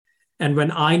And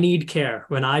when I need care,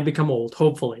 when I become old,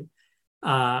 hopefully,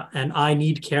 and I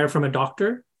need care from a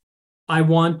doctor, I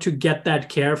want to get that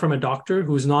care from a doctor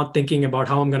who's not thinking about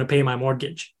how I'm going to pay my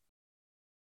mortgage.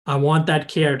 I want that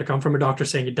care to come from a doctor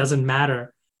saying it doesn't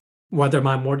matter whether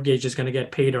my mortgage is going to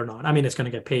get paid or not. I mean, it's going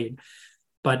to get paid,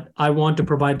 but I want to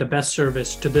provide the best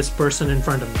service to this person in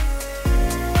front of me.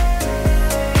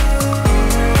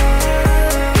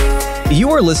 You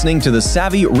are listening to the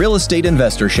Savvy Real Estate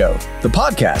Investor Show, the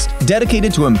podcast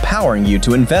dedicated to empowering you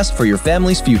to invest for your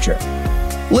family's future.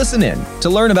 Listen in to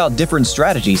learn about different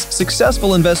strategies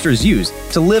successful investors use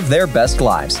to live their best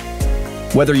lives.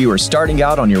 Whether you are starting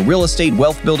out on your real estate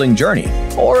wealth building journey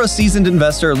or a seasoned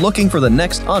investor looking for the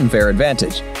next unfair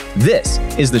advantage, this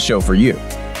is the show for you.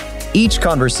 Each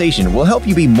conversation will help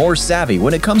you be more savvy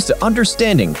when it comes to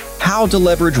understanding how to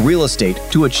leverage real estate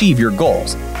to achieve your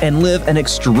goals and live an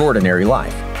extraordinary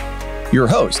life. Your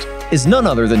host is none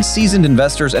other than seasoned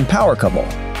investors and power couple,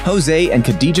 Jose and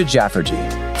Khadija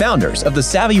Jafferji, founders of the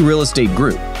Savvy Real Estate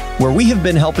Group, where we have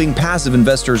been helping passive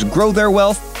investors grow their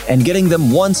wealth and getting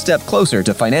them one step closer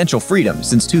to financial freedom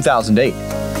since 2008.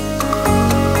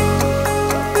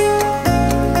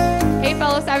 Hey,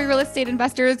 fellow Savvy Real Estate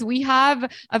investors, we have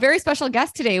a very special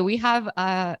guest today. We have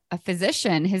a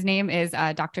physician. His name is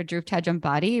Dr. Druv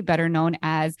Ambati, better known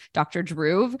as Dr.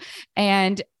 Druv,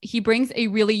 and he brings a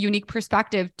really unique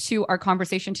perspective to our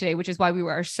conversation today, which is why we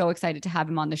were so excited to have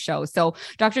him on the show. So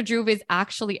Dr. Druv is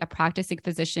actually a practicing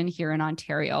physician here in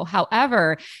Ontario.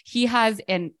 However, he has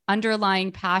an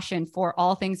underlying passion for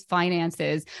all things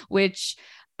finances, which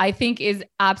I think is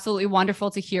absolutely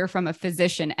wonderful to hear from a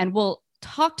physician. And we'll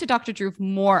talk to Dr. Druv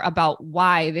more about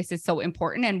why this is so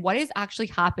important and what is actually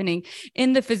happening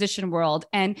in the physician world.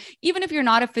 And even if you're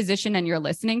not a physician and you're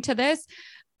listening to this,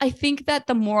 I think that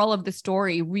the moral of the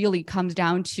story really comes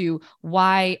down to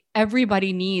why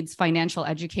everybody needs financial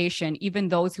education, even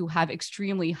those who have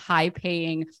extremely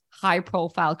high-paying,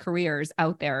 high-profile careers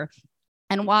out there,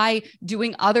 and why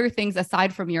doing other things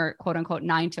aside from your quote unquote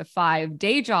 9-to-5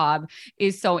 day job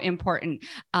is so important.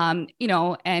 And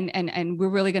we're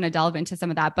really going to delve into some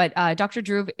of that. But Dr.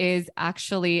 Druv is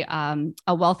actually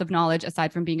a wealth of knowledge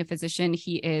aside from being a physician.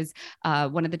 He is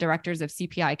one of the directors of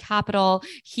CPI Capital.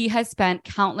 He has spent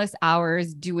countless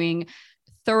hours doing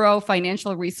thorough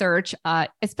financial research,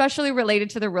 especially related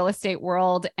to the real estate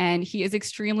world. And he is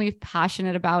extremely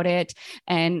passionate about it.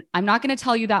 And I'm not going to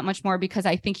tell you that much more because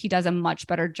I think he does a much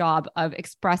better job of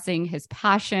expressing his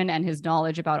passion and his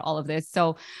knowledge about all of this.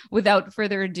 So without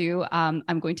further ado,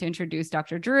 I'm going to introduce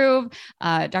Dr. Druv.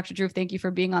 Dr. Druv, thank you for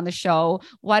being on the show.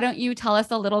 Why don't you tell us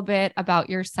a little bit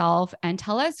about yourself and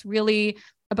tell us really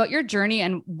about your journey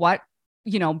and what,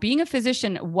 being a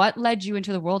physician, what led you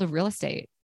into the world of real estate?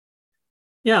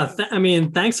 Yeah,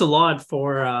 thanks a lot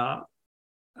for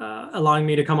allowing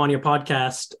me to come on your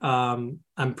podcast.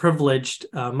 I'm privileged.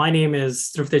 My name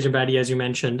is Druv Ambati, as you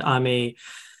mentioned. I'm a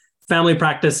family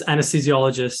practice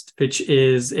anesthesiologist, which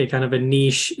is a kind of a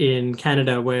niche in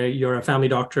Canada where you're a family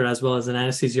doctor as well as an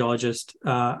anesthesiologist.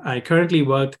 I currently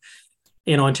work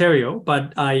in Ontario,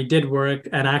 but I did work,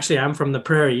 and actually I'm from the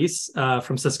prairies,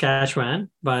 from Saskatchewan,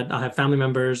 but I have family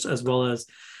members as well as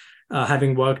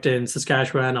having worked in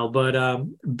Saskatchewan, Alberta,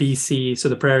 BC, so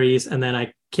the prairies, and then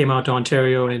I came out to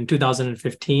Ontario in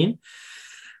 2015.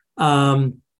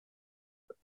 To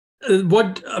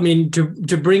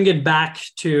bring it back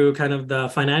to kind of the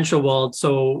financial world.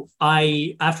 So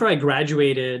after I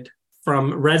graduated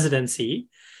from residency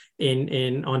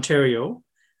in Ontario,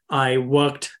 I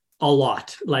worked a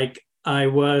lot. Like I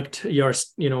worked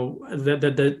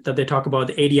that they talk about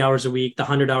the 80 hours a week, the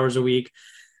 100 hours a week.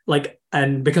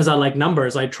 And because I like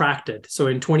numbers, I tracked it. So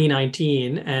in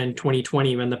 2019 and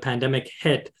 2020, when the pandemic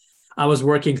hit, I was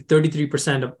working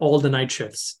 33% of all the night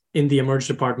shifts in the emerge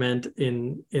department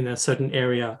in a certain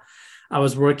area. I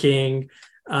was working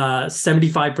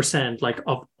 75%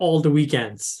 of all the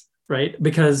weekends, right?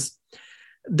 Because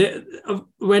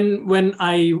when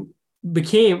I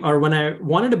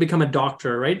wanted to become a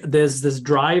doctor, right? There's this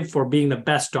drive for being the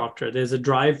best doctor. There's a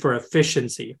drive for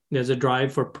efficiency. There's a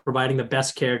drive for providing the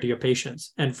best care to your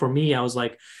patients. And for me, I was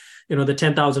like, the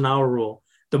 10,000 hour rule.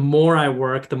 The more I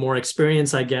work, the more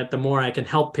experience I get, the more I can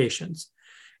help patients.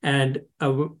 And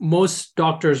most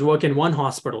doctors work in one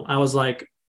hospital. I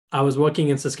was working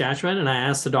in Saskatchewan, and I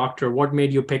asked the doctor, what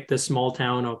made you pick this small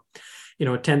town of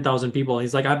 10,000 people.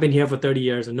 He's like, I've been here for 30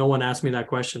 years and no one asked me that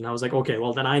question. I was like, okay,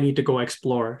 well then I need to go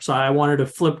explore. So I wanted to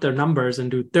flip their numbers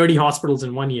and do 30 hospitals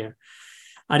in 1 year.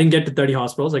 I didn't get to 30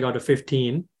 hospitals. I got to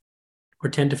 15 or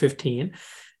 10 to 15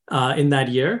 in that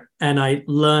year. And I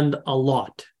learned a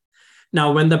lot.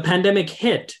 Now, when the pandemic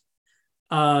hit,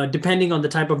 depending on the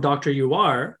type of doctor you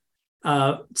are,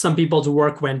 some people's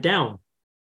work went down.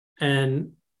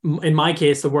 And in my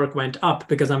case, the work went up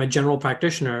because I'm a general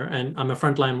practitioner and I'm a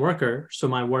frontline worker. So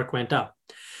my work went up.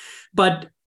 But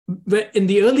in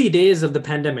the early days of the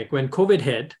pandemic, when COVID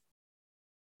hit,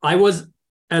 I was,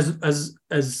 as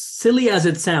silly as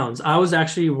it sounds, I was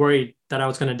actually worried that I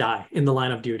was going to die in the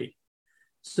line of duty.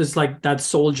 So it's like that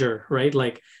soldier, right?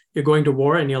 Like you're going to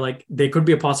war and you're like, there could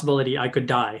be a possibility I could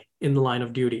die in the line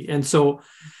of duty. And so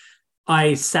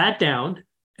I sat down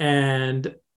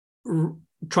and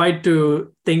tried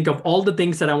to think of all the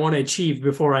things that I want to achieve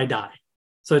before I die.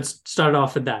 So it started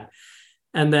off with that.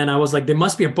 And then I was like, there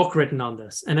must be a book written on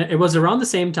this. And it was around the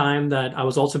same time that I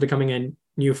was also becoming a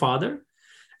new father.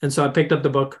 And so I picked up the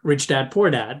book, Rich Dad, Poor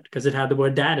Dad, because it had the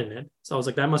word dad in it. So I was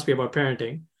like, that must be about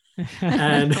parenting.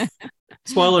 And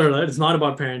spoiler alert, it's not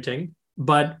about parenting.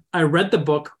 But I read the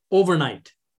book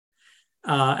overnight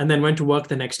and then went to work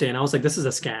the next day. And I was like, this is a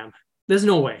scam. There's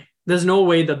no way. There's no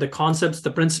way that the concepts,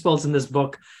 the principles in this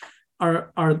book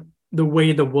are the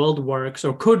way the world works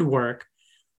or could work.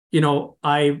 You know,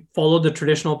 I followed the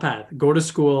traditional path, go to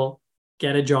school,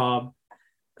 get a job,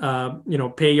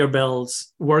 pay your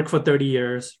bills, work for 30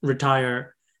 years,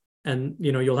 retire, and,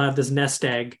 you'll have this nest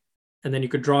egg, and then you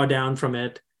could draw down from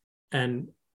it and,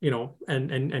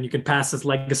 and you can pass this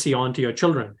legacy on to your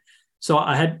children. So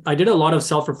I did a lot of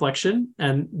self-reflection,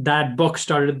 and that book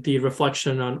started the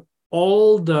reflection on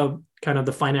all the kind of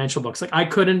the financial books. Like I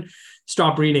couldn't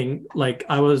stop reading. Like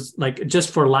I was like,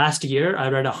 just for last year, I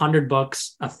read 100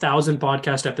 books, 1,000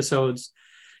 podcast episodes,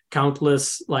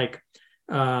 countless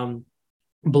blogs,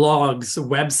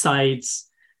 websites,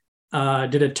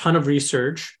 did a ton of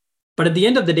research. But at the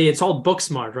end of the day, it's all book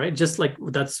smart, right? Just like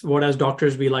that's what as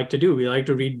doctors we like to do. We like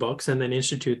to read books and then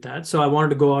institute that. So I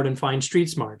wanted to go out and find street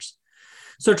smarts.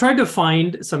 So I tried to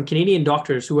find some Canadian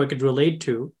doctors who I could relate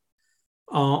to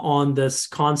on this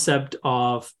concept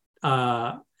of,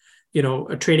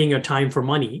 trading your time for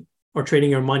money or trading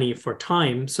your money for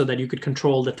time so that you could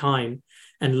control the time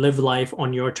and live life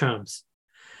on your terms.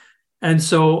 And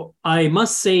so I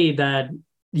must say that,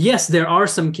 yes, there are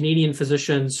some Canadian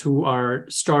physicians who are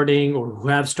starting or who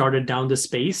have started down this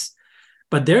space,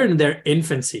 but they're in their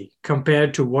infancy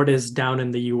compared to what is down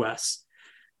in the US.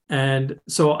 And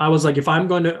so I was like, if I'm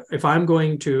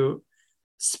going to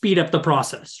speed up the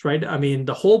process, right? I mean,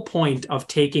 the whole point of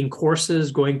taking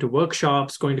courses, going to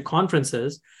workshops, going to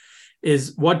conferences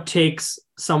is what takes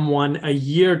someone a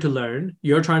year to learn.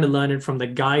 You're trying to learn it from the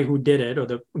guy who did it or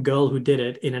the girl who did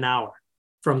it in an hour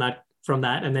from that,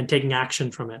 and then taking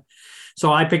action from it.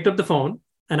 So I picked up the phone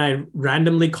and I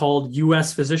randomly called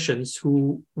US physicians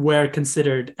who were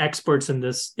considered experts in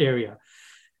this area.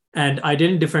 And I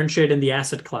didn't differentiate in the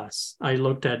asset class. I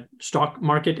looked at stock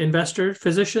market investor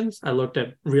physicians. I looked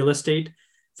at real estate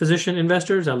physician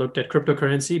investors. I looked at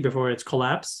cryptocurrency before its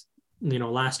collapse,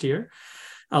 last year.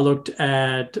 I looked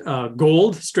at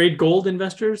straight gold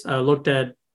investors. I looked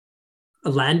at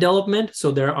land development.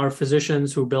 So there are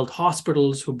physicians who build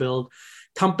hospitals, who build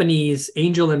companies,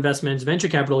 angel investments, venture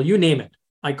capital, you name it.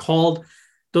 I called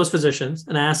those physicians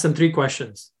and I asked them 3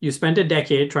 questions. You spent a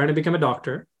decade trying to become a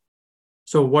doctor.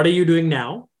 So what are you doing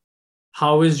now?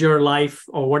 How is your life,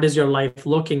 or what is your life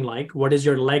looking like? What is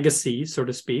your legacy, so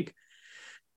to speak?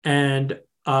 And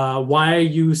why are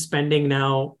you spending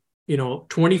now,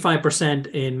 25%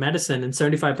 in medicine and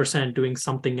 75% doing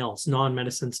something else,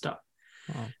 non-medicine stuff?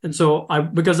 Wow. And so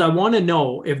because I want to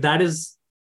know if that is,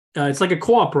 it's like a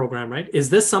co-op program, right? Is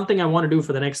this something I want to do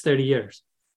for the next 30 years?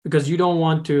 Because you don't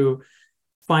want to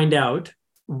find out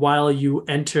while you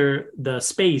enter the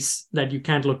space that you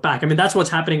can't look back. I mean, that's what's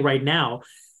happening right now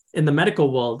in the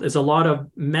medical world is a lot of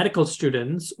medical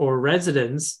students or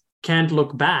residents can't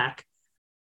look back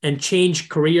and change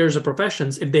careers or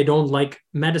professions if they don't like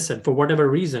medicine for whatever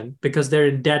reason, because they're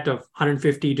in debt of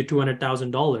 $150,000 to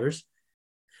 $200,000.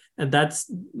 And that's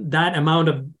that amount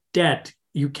of debt.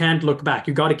 You can't look back.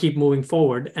 You got to keep moving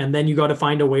forward. And then you got to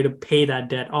find a way to pay that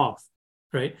debt off,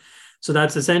 right? So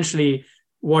that's essentially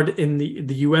what in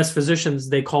the US physicians,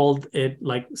 they called it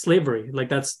like slavery. Like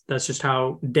that's just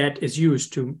how debt is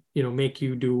used to, make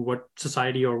you do what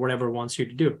society or whatever wants you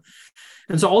to do.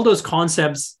 And so all those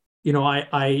concepts,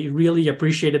 I really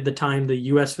appreciated the time the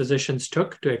US physicians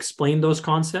took to explain those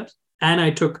concepts. And I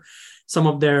took some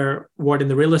of their, what in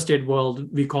the real estate world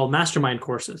we call mastermind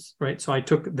courses, right? So I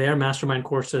took their mastermind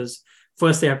courses.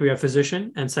 First, they have to be a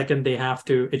physician. And second, they have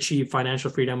to achieve financial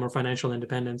freedom or financial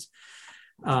independence.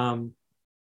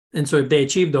 And so if they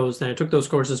achieve those, then I took those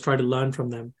courses, tried to learn from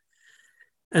them.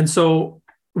 And so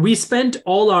we spent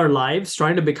all our lives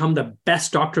trying to become the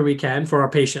best doctor we can for our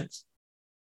patients.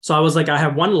 So I was like, I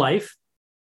have one life.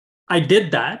 I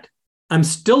did that. I'm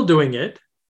still doing it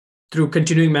through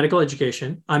continuing medical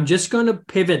education. I'm just going to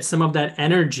pivot some of that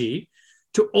energy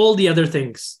to all the other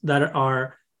things that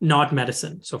are not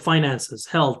medicine. So finances,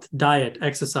 health, diet,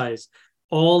 exercise,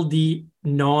 all the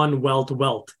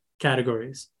non-wealth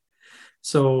categories.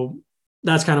 So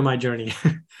that's kind of my journey.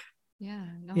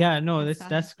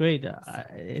 That's great.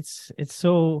 It's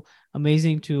so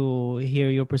amazing to hear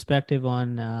your perspective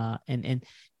on and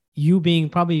you being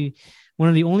probably one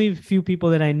of the only few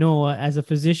people that I know as a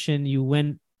physician. You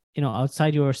went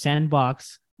outside your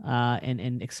sandbox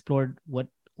and explored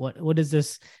what does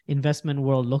this investment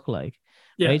world look like,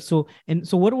 right? So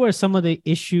what were some of the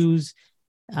issues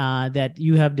that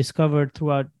you have discovered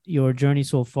throughout your journey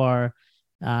so far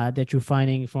that you're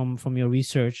finding from your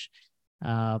research,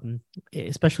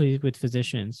 especially with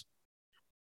physicians?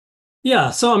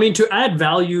 Yeah. So, I mean, to add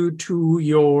value to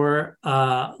your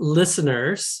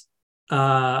listeners,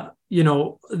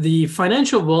 the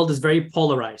financial world is very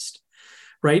polarized,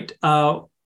 right?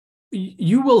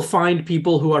 You will find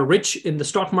people who are rich in the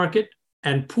stock market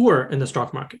and poor in the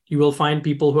stock market. You will find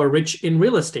people who are rich in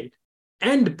real estate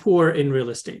and poor in real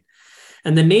estate.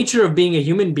 And the nature of being a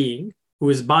human being who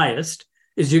is biased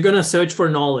is you're going to search for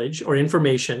knowledge or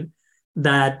information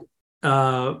that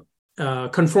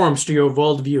conforms to your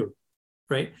worldview,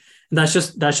 right? And that's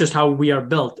just how we are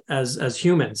built as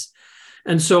humans.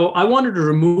 And so I wanted to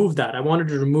remove that. I wanted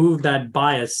to remove that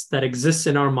bias that exists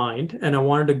in our mind. And I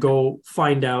wanted to go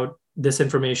find out this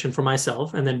information for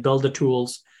myself and then build the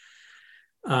tools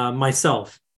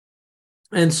myself.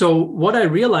 And so what I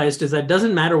realized is that it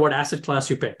doesn't matter what asset class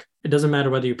you pick. It doesn't matter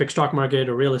whether you pick stock market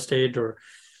or real estate or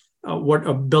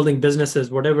building businesses,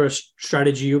 whatever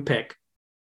strategy you pick.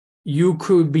 You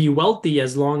could be wealthy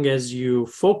as long as you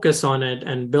focus on it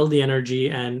and build the energy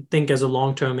and think as a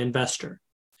long-term investor.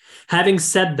 Having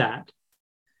said that,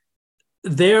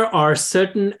 there are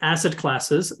certain asset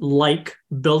classes like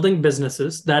building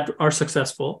businesses that are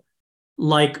successful,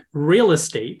 like real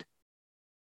estate,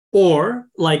 or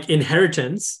like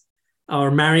inheritance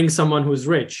or marrying someone who's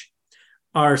rich,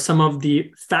 are some of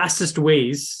the fastest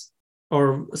ways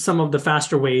or some of the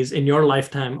faster ways in your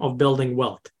lifetime of building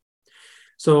wealth.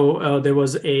 So there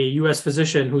was a US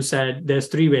physician who said there's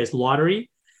three ways: lottery,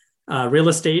 real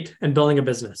estate, and building a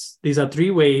business. These are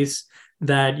three ways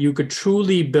that you could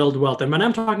truly build wealth. And when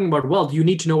I'm talking about wealth, you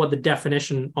need to know what the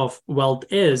definition of wealth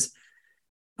is.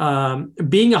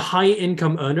 Being a high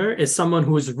income earner is someone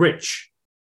who is rich,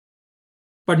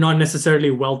 but not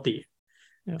necessarily wealthy.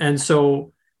 Yeah. And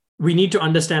so we need to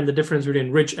understand the difference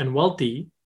between rich and wealthy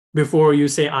before you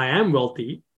say, I am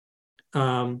wealthy.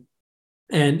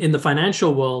 And in the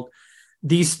financial world,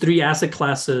 these three asset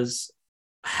classes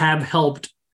have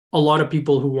helped a lot of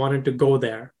people who wanted to go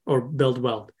there or build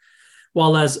wealth.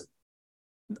 While as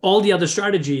all the other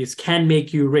strategies can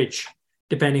make you rich,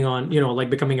 depending on, like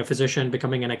becoming a physician,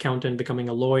 becoming an accountant, becoming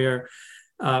a lawyer,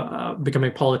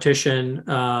 becoming a politician.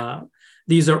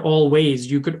 These are all ways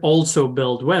you could also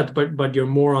build wealth, but you're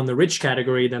more on the rich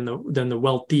category than the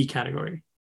wealthy category.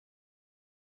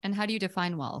 And how do you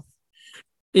define wealth?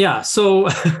 Yeah. So,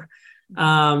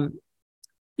 I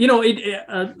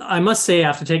must say,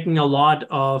 after taking a lot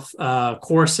of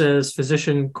courses,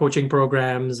 physician coaching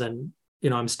programs, and,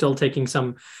 I'm still taking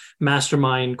some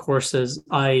mastermind courses,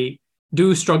 I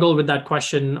do struggle with that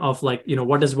question of like,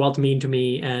 what does wealth mean to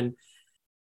me? And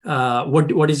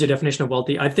what is your definition of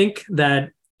wealthy? I think that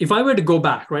if I were to go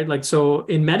back, right, like, so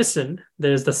in medicine,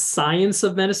 there's the science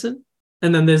of medicine,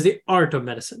 and then there's the art of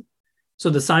medicine. So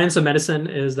the science of medicine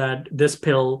is that this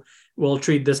pill will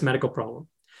treat this medical problem.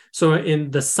 So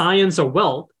in the science of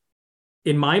wealth,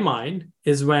 in my mind,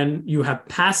 is when you have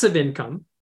passive income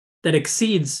that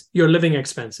exceeds your living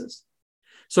expenses.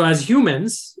 So as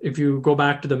humans, if you go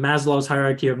back to the Maslow's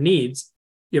hierarchy of needs,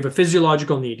 you have a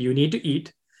physiological need. You need to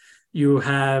eat. You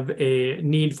have a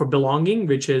need for belonging,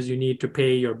 which is you need to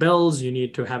pay your bills. You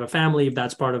need to have a family if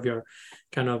that's part of your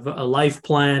kind of a life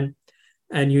plan.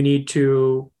 And you need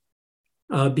to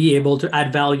be able to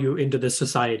add value into this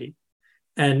society.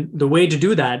 And the way to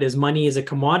do that is money is a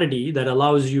commodity that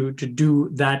allows you to do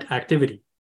that activity.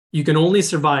 You can only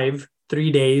survive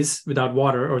 3 days without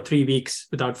water or 3 weeks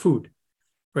without food,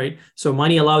 right? So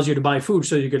money allows you to buy food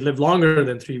so you could live longer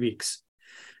than 3 weeks.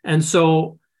 And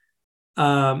so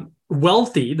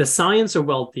wealthy, the science of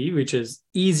wealthy, which is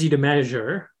easy to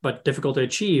measure but difficult to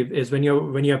achieve, is when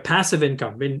you have passive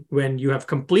income, when you have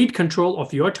complete control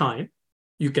of your time,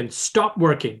 you can stop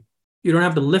working. You don't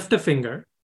have to lift a finger.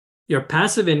 Your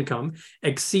passive income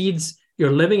exceeds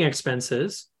your living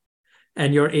expenses,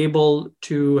 and you're able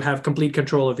to have complete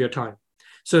control of your time.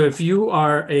 So if you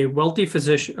are a wealthy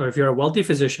physician, or if you're a wealthy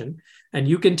physician, and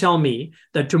you can tell me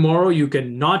that tomorrow you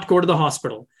can not go to the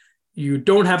hospital, you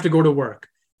don't have to go to work,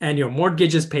 and your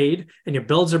mortgage is paid, and your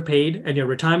bills are paid, and your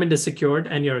retirement is secured,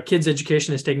 and your kids'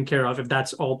 education is taken care of, if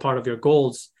that's all part of your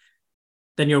goals,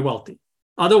 then you're wealthy.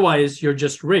 Otherwise, you're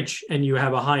just rich and you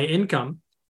have a high income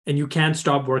and you can't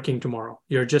stop working tomorrow.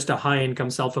 You're just a high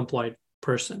income, self-employed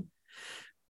person.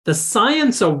 The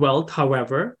science of wealth,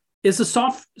 however, is the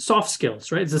soft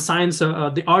skills, right? It's the science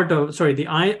of the art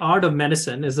of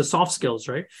medicine is the soft skills,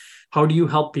 right? How do you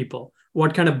help people?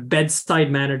 What kind of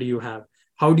bedside manner do you have?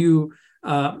 How do you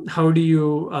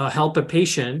help a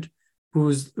patient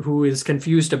who is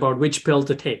confused about which pill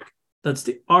to take? That's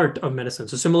the art of medicine.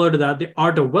 So similar to that, the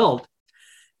art of wealth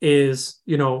is,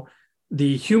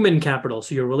 the human capital.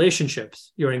 So your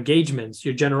relationships, your engagements,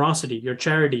 your generosity, your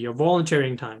charity, your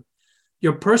volunteering time,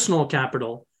 your personal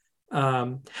capital,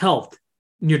 health,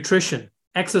 nutrition,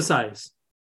 exercise,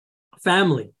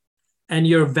 family, and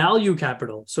your value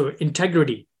capital. So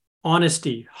integrity,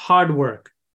 honesty, hard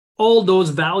work, all those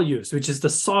values, which is the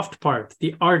soft part,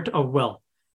 the art of wealth.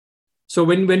 So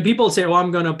when people say, oh,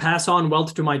 I'm going to pass on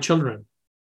wealth to my children,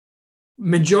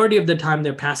 majority of the time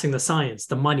they're passing the science,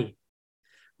 the money.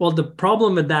 Well, the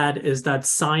problem with that is that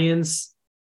science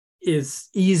is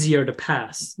easier to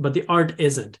pass, but the art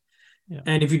isn't. Yeah.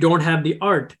 And if you don't have the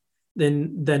art,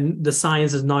 then the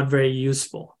science is not very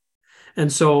useful.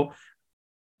 And so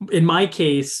in my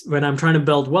case, when I'm trying to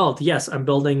build wealth, yes, I'm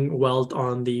building wealth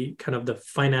on the kind of the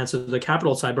finances, the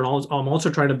capital side, but I'm also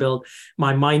trying to build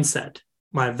my mindset,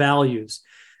 my values,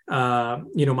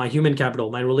 my human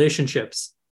capital, my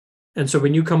relationships. And so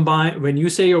when you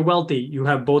say you're wealthy, you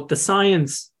have both the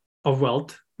science of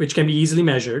wealth, which can be easily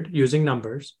measured using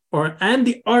numbers, and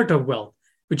the art of wealth,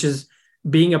 which is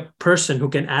being a person who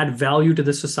can add value to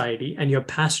the society, and you're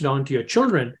passed it on to your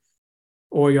children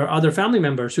or your other family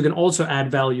members who can also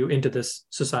add value into this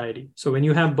society. So when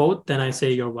you have both, then I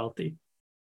say you're wealthy.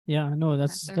 Yeah, no,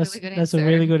 that's a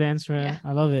really good answer. Yeah.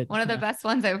 I love it. One of the best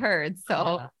ones I've heard.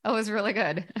 So that was really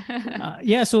good.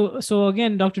 So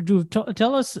again, Dr. Druv,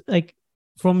 tell us, like,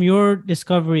 from your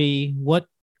discovery, what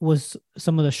was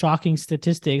some of the shocking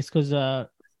statistics? Because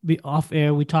off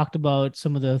air, we talked about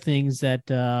some of the things that,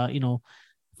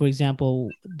 for example,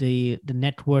 the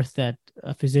net worth that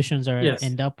physicians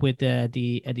end up with at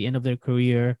the end of their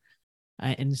career,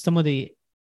 and some of the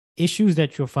issues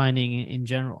that you're finding in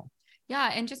general.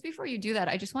 Yeah. And just before you do that,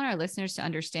 I just want our listeners to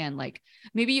understand, like,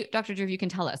 maybe Dr. Druv, you can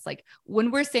tell us, like,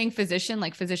 when we're saying physician,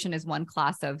 like, physician is one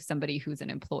class of somebody who's an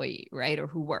employee, right? Or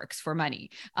who works for money,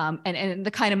 and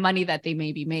the kind of money that they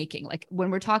may be making. Like,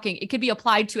 when we're talking, it could be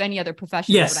applied to any other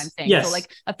profession. Yes. Is what I'm saying. Yes. So like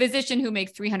a physician who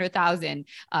makes 300,000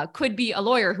 could be a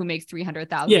lawyer who makes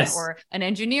 300,000, yes, or an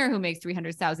engineer who makes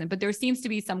 300,000. But there seems to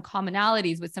be some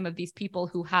commonalities with some of these people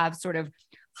who have sort of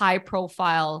high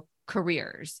profile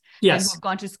careers, yes, and who have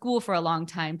gone to school for a long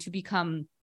time to become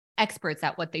experts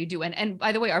at what they do, and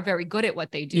by the way, are very good at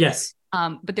what they do. Yes.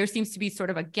 But there seems to be sort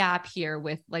of a gap here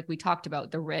with, like we talked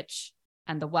about, the rich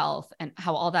and the wealth and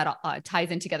how all that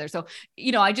ties in together. So,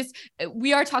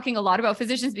 we are talking a lot about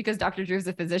physicians because Dr. Druv is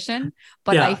a physician,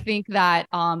 but I think that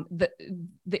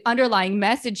the underlying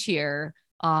message here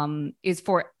is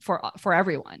for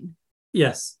everyone.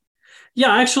 Yes.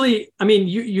 Yeah, actually, I mean,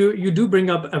 you do bring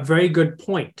up a very good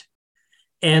point.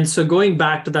 And so going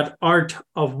back to that art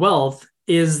of wealth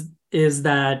is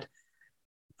that,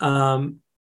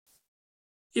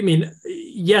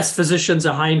 yes, physicians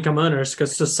are high income earners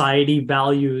because society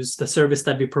values the service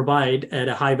that we provide at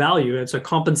a high value. And so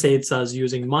compensates us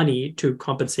using money to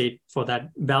compensate for that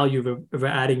value we're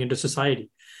adding into society.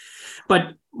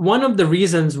 But one of the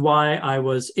reasons why I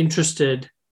was interested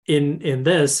in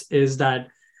this is that,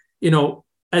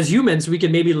 as humans, we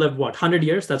can maybe live 100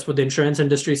 years. That's what the insurance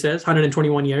industry says.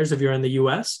 121 years if you're in the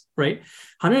US, right?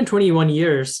 121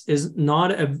 years is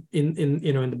not in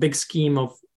the big scheme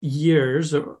of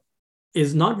years,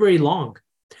 is not very long.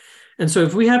 And so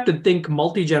if we have to think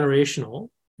multi-generational,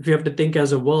 if you have to think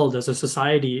as a world, as a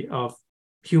society of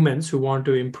humans who want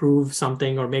to improve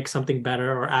something or make something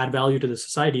better or add value to the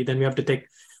society, then we have to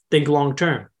think long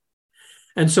term.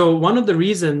 And so one of the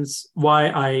reasons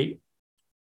why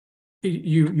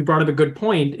you brought up a good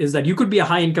point is that you could be a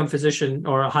high income physician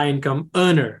or a high income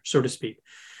earner, so to speak.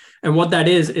 And what that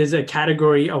is a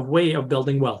category of way of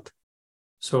building wealth.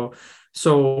 So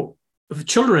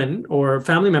children or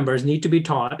family members need to be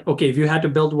taught, okay, if you had to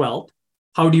build wealth,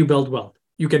 how do you build wealth?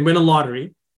 You can win a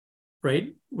lottery,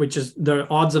 right? Which is, the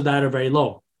odds of that are very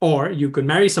low. Or you could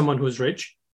marry someone who's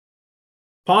rich.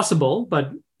 Possible,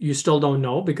 but you still don't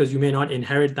know because you may not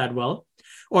inherit that wealth.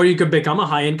 Or you could become a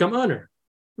high income earner,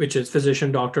 which is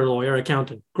physician, doctor, lawyer,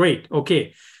 accountant. Great.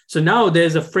 Okay. So now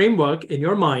there's a framework in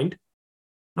your mind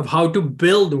of how to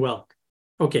build wealth.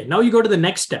 Okay. Now you go to the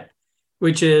next step,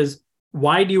 which is,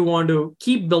 why do you want to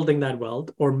keep building that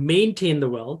wealth or maintain the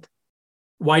wealth?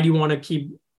 Why do you want to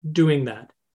keep doing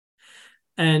that?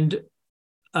 And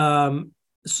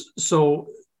so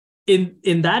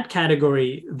in that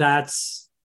category, that's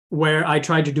where I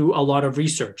tried to do a lot of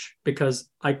research, because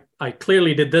I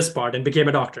clearly did this part and became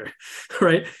a doctor,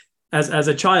 right? As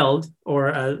a child, or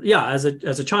as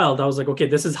a child, I was like, okay,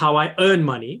 this is how I earn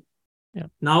money. Yeah.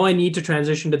 Now I need to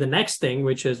transition to the next thing,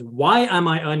 which is, why am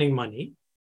I earning money,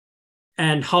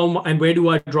 and where do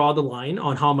I draw the line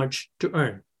on how much to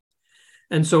earn?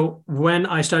 And so when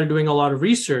I started doing a lot of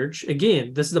research,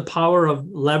 again, this is the power of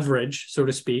leverage, so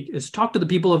to speak, is talk to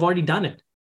the people who've already done it,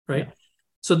 right? Yeah.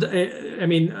 So,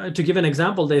 to give an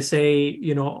example, they say,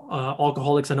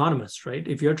 Alcoholics Anonymous, right?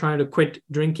 If you're trying to quit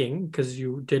drinking because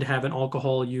you did have an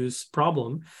alcohol use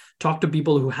problem, talk to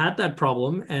people who had that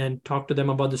problem and talk to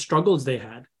them about the struggles they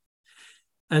had.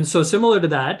 And so similar to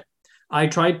that, I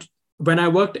tried, when I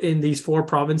worked in these 4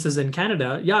 provinces in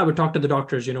Canada, I would talk to the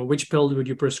doctors, which pill would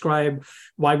you prescribe?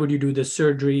 Why would you do this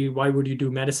surgery? Why would you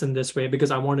do medicine this way? Because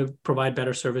I want to provide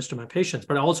better service to my patients.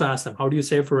 But I also ask them, how do you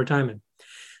save for retirement?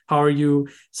 How are you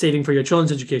saving for your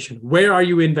children's education? Where are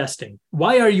you investing?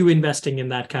 Why are you investing in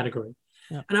that category?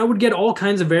 Yeah. And I would get all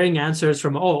kinds of varying answers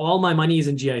from, all my money is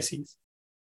in GICs.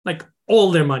 Like,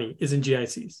 all their money is in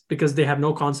GICs because they have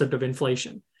no concept of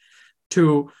inflation,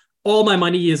 to all my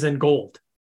money is in gold,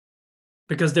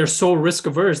 because they're so risk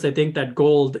averse. They think that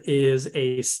gold is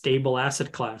a stable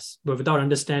asset class, but without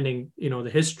understanding, the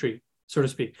history, so to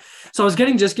speak. So I was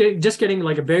getting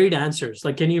like a varied answers.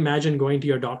 Like, can you imagine going to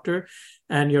your doctor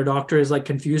and your doctor is like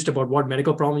confused about what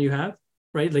medical problem you have,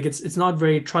 right? Like, it's not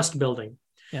very trust building.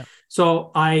 Yeah.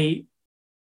 So I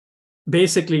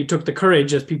basically took the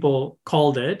courage, as people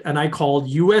called it, and I called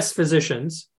US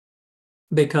physicians,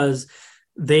 because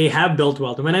they have built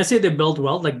wealth. And when I say they built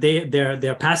wealth, like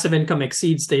their passive income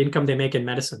exceeds the income they make in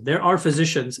medicine. There are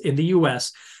physicians in the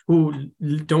US who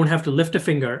don't have to lift a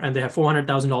finger and they have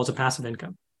 $400,000 of passive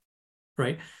income,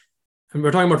 right? And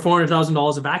we're talking about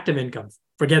 $400,000 of active income.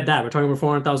 Forget that. We're talking about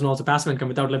 $400,000 of passive income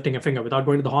without lifting a finger, without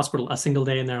going to the hospital a single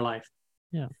day in their life.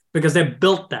 Yeah. Because they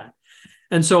built that.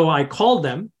 And so I called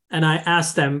them and I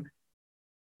asked them,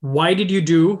 why did you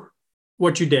do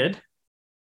what you did?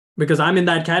 Because I'm in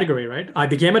that category, right? I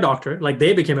became a doctor, like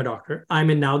they became a doctor. I'm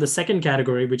in now the second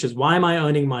category, which is, why am I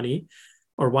earning money?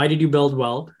 Or why did you build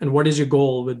wealth? And what is your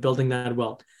goal with building that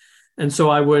wealth? And so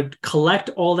I would collect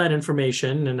all that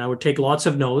information, and I would take lots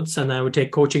of notes, and I would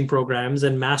take coaching programs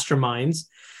and masterminds.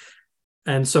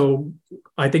 And so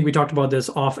I think we talked about this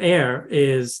off air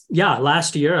is,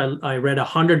 last year I read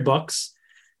 100 books,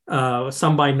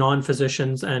 some by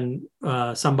non-physicians and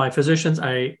some by physicians.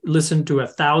 I listened to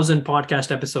 1,000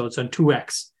 podcast episodes on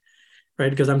 2X, right?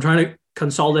 Because I'm trying to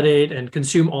consolidate and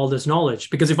consume all this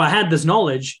knowledge. Because if I had this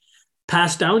knowledge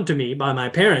passed down to me by my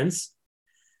parents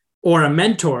or a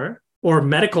mentor or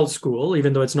medical school,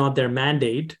 even though it's not their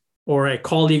mandate, or a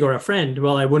colleague or a friend,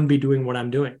 well, I wouldn't be doing what I'm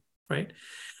doing, right?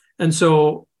 And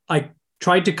so I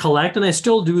tried to collect, and I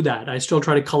still do that. I still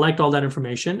try to collect all that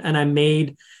information. And I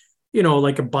made,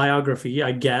 like a biography,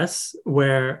 I guess,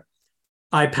 where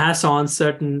I pass on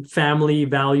certain family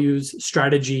values,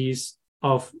 strategies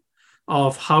of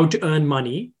how to earn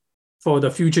money for the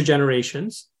future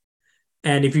generations.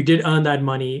 And if you did earn that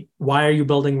money, why are you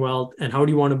building wealth? And how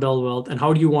do you want to build wealth? And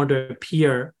how do you want to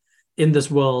appear in this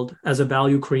world as a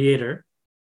value creator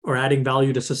or adding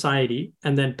value to society?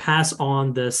 And then pass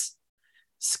on this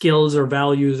skills or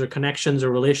values or connections or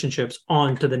relationships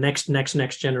on to the next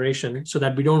generation, so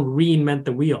that we don't reinvent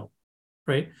the wheel,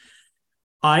 right?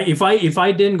 If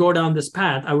I didn't go down this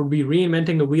path, I would be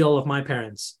reinventing the wheel of my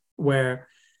parents, where,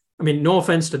 no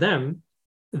offense to them,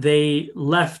 they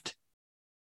left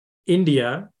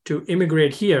India to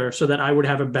immigrate here so that I would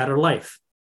have a better life.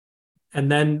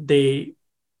 And then they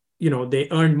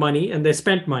earned money and they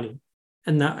spent money.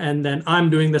 And then I'm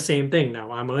doing the same thing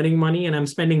now. I'm earning money and I'm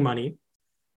spending money.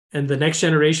 And the next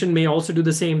generation may also do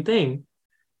the same thing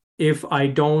if I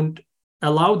don't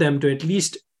allow them to at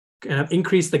least kind of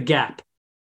increase the gap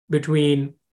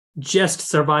between just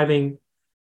surviving,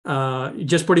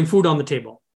 just putting food on the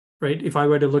table, right? If I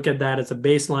were to look at that as a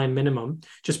baseline minimum,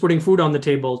 just putting food on the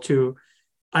table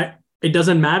it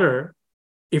doesn't matter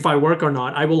if I work or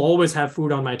not, I will always have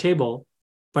food on my table,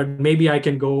 but maybe I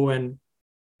can go and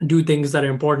do things that are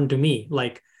important to me,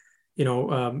 like,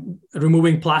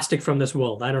 removing plastic from this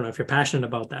world. I don't know if you're passionate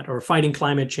about that, or fighting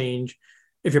climate change,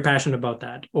 if you're passionate about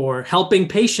that, or helping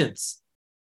patients,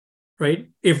 right?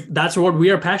 If that's what we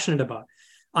are passionate about.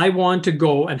 I want to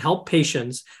go and help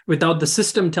patients without the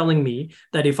system telling me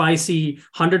that if I see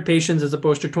 100 patients as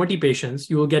opposed to 20 patients,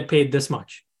 you will get paid this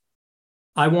much.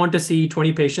 I want to see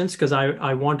 20 patients because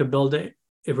I want to build a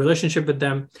relationship with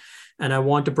them, and I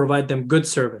want to provide them good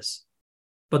service.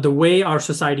 But the way our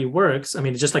society works, I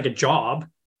mean, it's just like a job,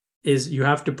 is you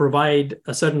have to provide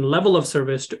a certain level of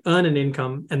service to earn an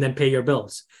income and then pay your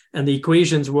bills. And the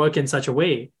equations work in such a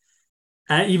way,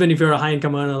 even if you're a high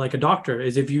income earner like a doctor,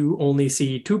 is if you only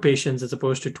see 2 patients as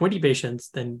opposed to 20 patients,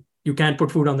 then you can't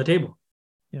put food on the table.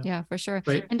 Yeah, for sure.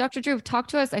 Right. And Dr. Druv, talk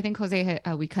to us. I think Jose,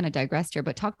 we kind of digressed here,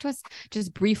 but talk to us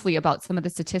just briefly about some of the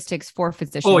statistics for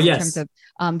physicians in terms of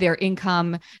their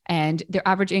income and their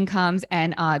average incomes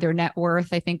and their net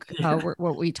worth. I think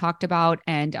what we talked about,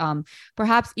 and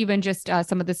perhaps even just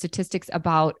some of the statistics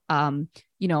about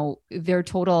their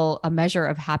total measure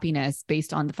of happiness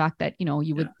based on the fact that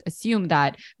you would assume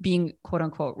that being quote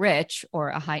unquote rich or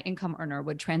a high income earner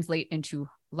would translate into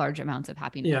large amounts of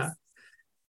happiness. Yeah.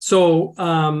 So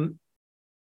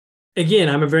again,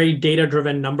 I'm a very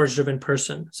data-driven, numbers-driven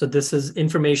person. So this is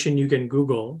information you can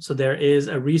Google. So there is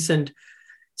a recent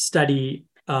study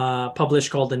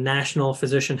published called the National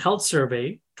Physician Health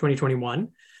Survey 2021.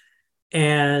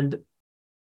 And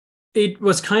it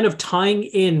was kind of tying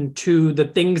into the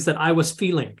things that I was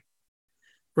feeling,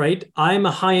 right? I'm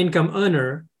a high-income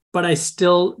earner, but I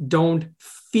still don't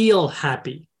feel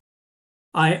happy.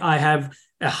 I have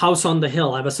a house on the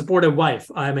hill. I have a supportive wife.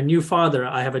 I'm a new father.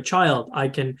 I have a child. I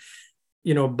can,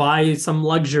 buy some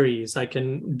luxuries. I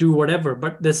can do whatever,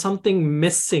 but there's something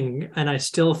missing and I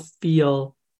still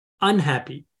feel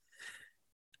unhappy.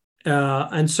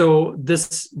 And so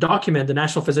this document, the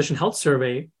National Physician Health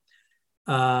Survey,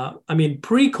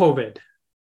 pre-COVID,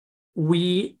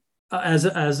 we, as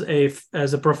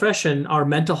a profession, our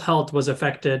mental health was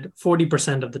affected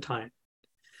 40% of the time.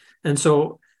 And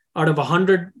so out of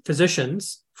 100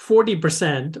 physicians,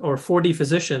 40% or 40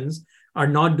 physicians are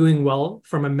not doing well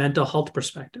from a mental health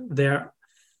perspective. They're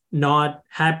not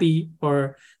happy,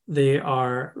 or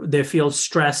they feel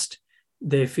stressed,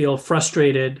 they feel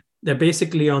frustrated. They're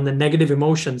basically on the negative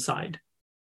emotion side.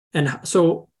 And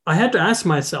so I had to ask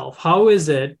myself, how is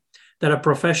it that a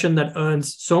profession that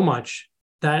earns so much,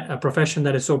 that a profession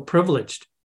that is so privileged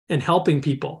in helping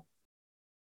people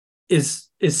is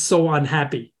so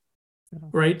unhappy?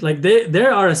 Right? Like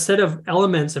there are a set of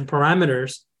elements and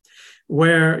parameters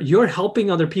where you're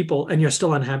helping other people and you're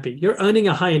still unhappy. You're earning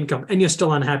a high income and you're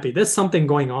still unhappy. There's something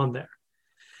going on there.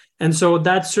 And so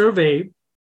that survey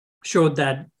showed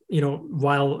that,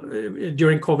 while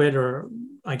during COVID, or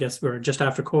I guess we're just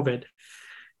after COVID,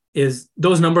 is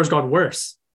those numbers got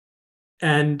worse.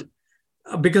 And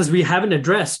because we haven't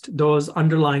addressed those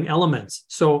underlying elements.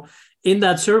 So in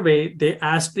that survey, they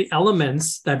asked the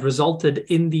elements that resulted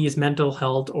in these mental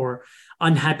health or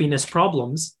unhappiness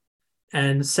problems,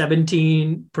 and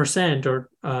 17% or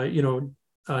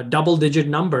double-digit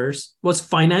numbers was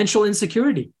financial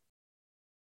insecurity,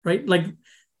 right? Like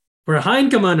we're a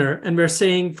high-income earner, and we're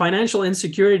saying financial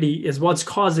insecurity is what's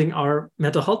causing our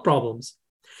mental health problems.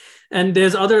 And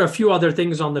there's a few other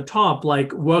things on the top,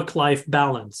 like work-life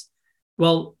balance.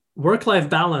 Well, work-life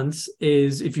balance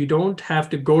is if you don't have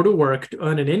to go to work to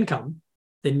earn an income,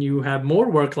 then you have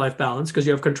more work-life balance because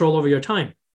you have control over your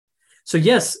time. So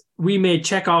yes, we may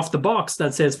check off the box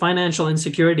that says financial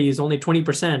insecurity is only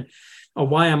 20% of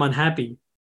why I'm unhappy.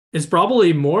 It's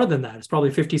probably more than that. It's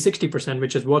probably 50, 60%,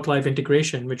 which is work-life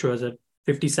integration, which was at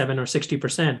 57 or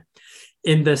 60%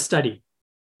 in this study.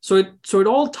 So it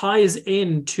all ties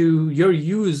into your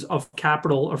use of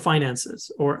capital or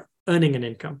finances or earning an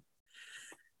income.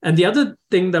 And the other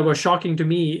thing that was shocking to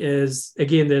me is,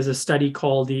 again, there's a study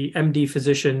called the MD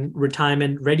Physician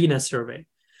Retirement Readiness Survey.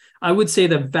 I would say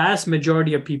the vast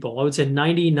majority of people, I would say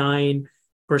 99%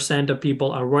 of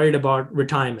people are worried about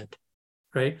retirement,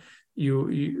 right?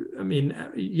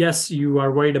 Yes, you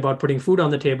are worried about putting food on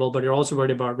the table, but you're also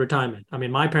worried about retirement. I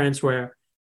mean, my parents were,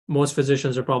 most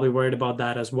physicians are probably worried about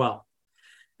that as well.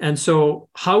 And so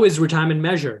how is retirement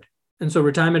measured? And so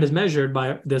retirement is measured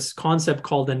by this concept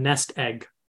called the nest egg,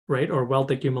 right? Or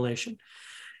wealth accumulation.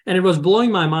 And it was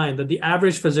blowing my mind that the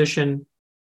average physician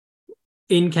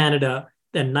in Canada,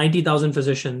 then 90,000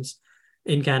 physicians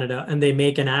in Canada, and they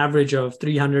make an average of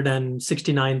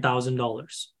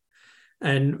 $369,000.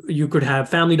 And you could have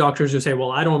family doctors who say,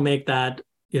 well, I don't make that,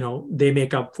 they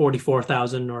make up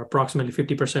 44,000 or approximately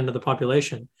 50% of the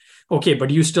population. Okay, but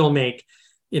you still make,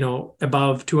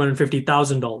 above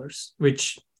 $250,000,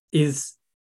 which is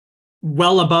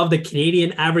well above the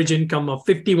Canadian average income of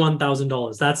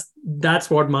 $51,000. That's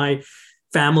what my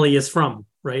family is from,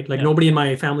 right? Like nobody in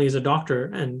my family is a doctor,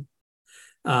 and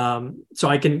So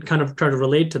I can kind of try to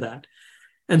relate to that.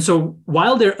 And so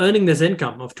while they're earning this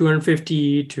income of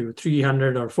 $250 to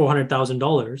 $300 or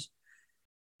 $400,000,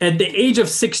 at the age of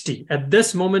 60, at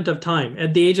this moment of time,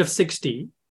 at the age of 60,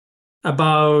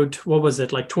 about, what was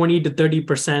it, like 20 to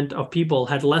 30% of people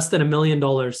had less than $1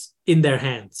 million in their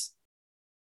hands.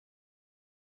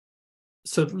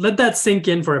 So let that sink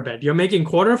in for a bit. You're making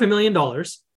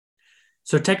 $250,000.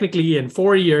 So technically in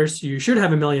 4 years, you should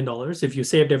have $1 million if you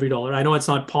saved every dollar. I know it's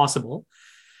not possible,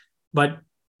 but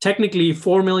technically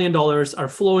 $4 million are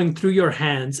flowing through your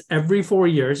hands every 4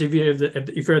 years. If you're at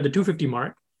the 250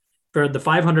 mark, if you're at the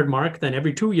 500 mark, then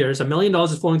every 2 years, $1 million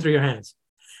is flowing through your hands.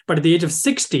 But at the age of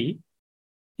 60,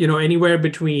 anywhere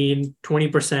between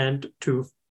 20% to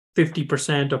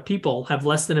 50% of people have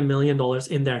less than $1 million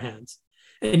in their hands.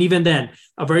 And even then,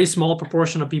 a very small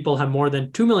proportion of people have more than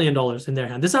 $2 million in their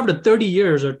hand. This is after 30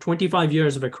 years or 25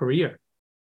 years of a career.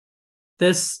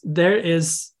 There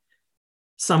is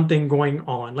something going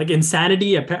on. Like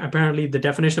insanity, apparently the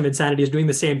definition of insanity is doing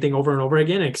the same thing over and over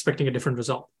again and expecting a different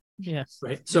result. Yes.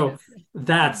 Right. So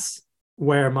that's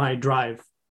where my drive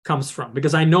comes from,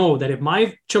 because I know that if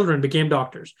my children became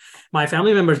doctors, my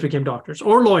family members became doctors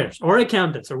or lawyers or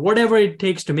accountants or whatever it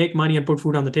takes to make money and put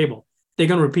food on the table, they're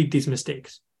going to repeat these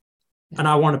mistakes. Yeah. And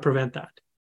I want to prevent that.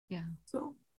 Yeah.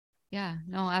 So. Yeah,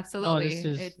 no,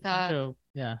 absolutely.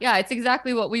 Yeah, it's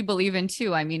exactly what we believe in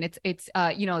too. I mean, it's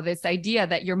this idea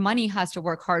that your money has to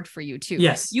work hard for you too.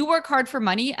 Yes. You work hard for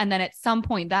money, and then at some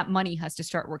point that money has to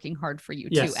start working hard for you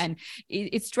too. And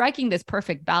it's striking this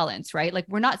perfect balance, right? Like,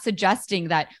 we're not suggesting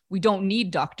that we don't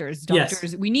need doctors.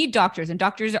 We need doctors, and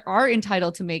doctors are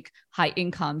entitled to make high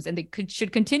incomes, and they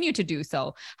should continue to do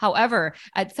so. However,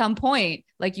 at some point,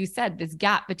 like you said, this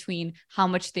gap between how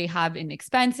much they have in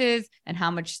expenses and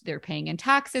how much they're paying in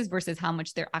taxes versus how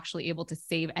much they're actually able to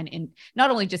save and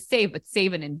not only just save, but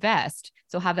save and invest.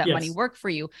 So have that money work for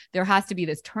you. There has to be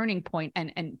this turning point,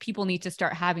 and people need to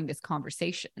start having this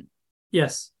conversation.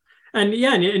 Yes. And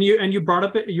you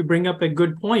bring up a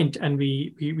good point. And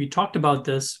we talked about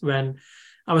this when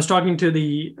I was talking to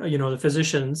the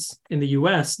physicians in the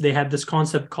US. They had this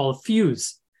concept called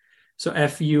FUSE. So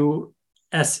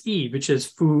FUSE, which is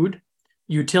food,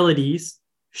 utilities,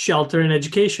 shelter, and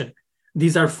education.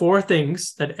 These are 4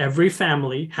 things that every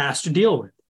family has to deal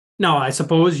with. Now, I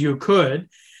suppose you could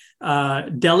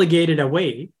delegate it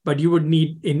away, but you would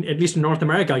need, at least in North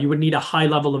America, you would need a high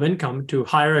level of income to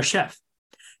hire a chef.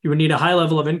 You would need a high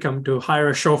level of income to hire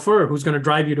a chauffeur who's going to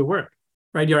drive you to work,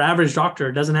 right? Your average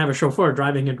doctor doesn't have a chauffeur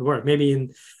driving him to work. Maybe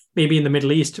in the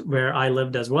Middle East, where I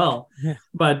lived as well,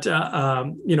 but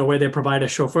where they provide a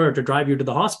chauffeur to drive you to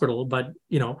the hospital. But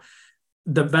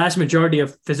the vast majority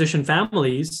of physician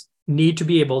families need to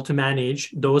be able to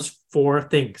manage those 4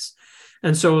 things.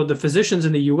 And so the physicians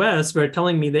in the US were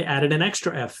telling me they added an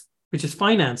extra F, which is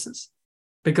finances,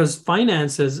 because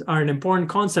finances are an important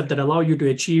concept that allow you to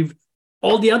achieve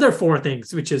all the other 4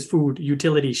 things, which is food,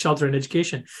 utility, shelter, and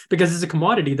education, because it's a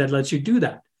commodity that lets you do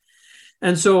that.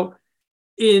 And so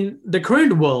in the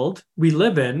current world we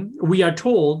live in, we are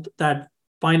told that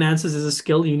finances is a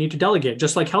skill you need to delegate,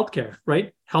 just like healthcare,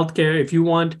 right? Healthcare, if you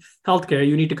want healthcare,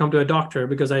 you need to come to a doctor,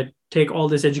 because I take all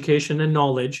this education and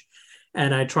knowledge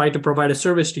and I try to provide a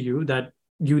service to you that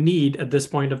you need at this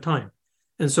point of time.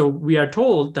 And so we are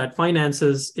told that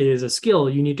finances is a skill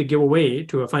you need to give away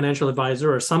to a financial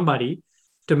advisor or somebody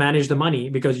to manage the money,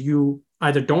 because you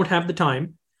either don't have the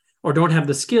time or don't have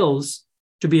the skills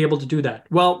to be able to do that.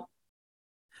 Well,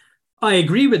 I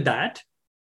agree with that,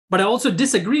 but I also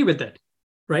disagree with it,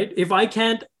 right? If I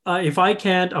can't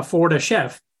afford a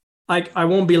chef, I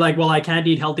won't be like, well, I can't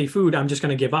eat healthy food, I'm just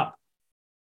going to give up.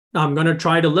 Now I'm going to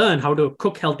try to learn how to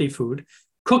cook healthy food,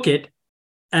 cook it,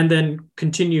 and then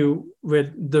continue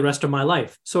with the rest of my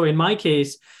life. So in my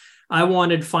case, I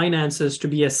wanted finances to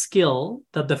be a skill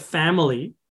that the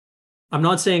family, I'm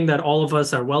not saying that all of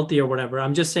us are wealthy or whatever,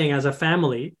 I'm just saying as a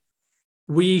family,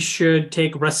 we should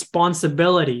take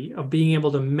responsibility of being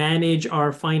able to manage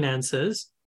our finances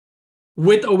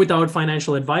with or without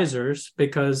financial advisors,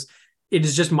 because it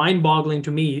is just mind-boggling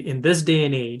to me in this day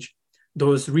and age,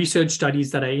 those research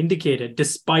studies that I indicated,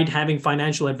 despite having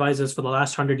financial advisors for the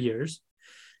last 100 years,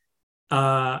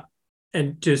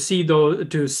 and to see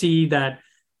that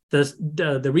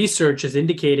the research is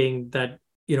indicating that,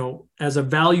 as a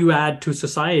value add to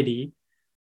society,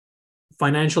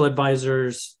 financial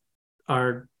advisors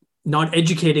are not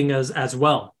educating us as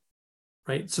well,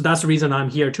 right? So that's the reason I'm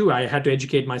here too. I had to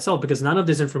educate myself, because none of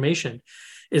this information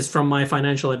is from my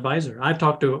financial advisor. I've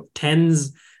talked to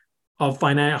hundreds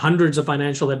of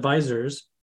financial advisors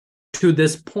to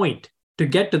this point, to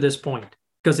get to this point,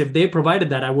 because if they provided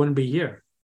that, I wouldn't be here.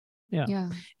 Yeah. Yeah.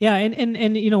 Yeah.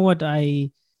 And you know what,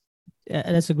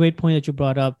 that's a great point that you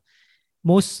brought up.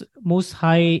 Most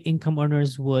high income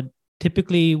earners would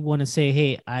typically want to say,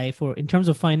 hey, in terms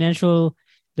of financial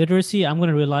literacy, I'm going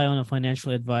to rely on a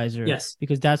financial advisor, Yes.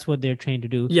 because that's what they're trained to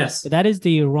do. Yes. But that is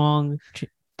the wrong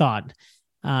thought.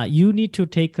 You need to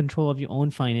take control of your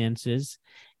own finances,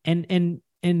 and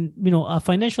a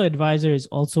financial advisor is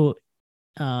also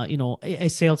a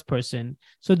salesperson.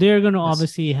 So they're going to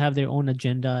obviously have their own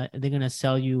agenda. They're going to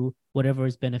sell you whatever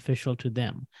is beneficial to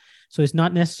them. So it's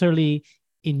not necessarily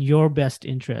in your best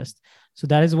interest. So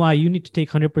that is why you need to take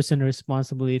 100%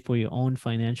 responsibility for your own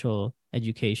financial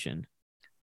education.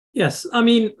 Yes. I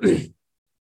mean,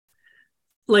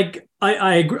 like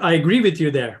I agree with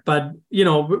you there, but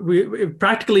we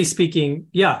practically speaking,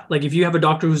 yeah, like if you have a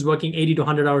doctor who's working 80 to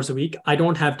 100 hours a week, I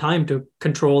don't have time to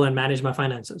control and manage my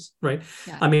finances, right?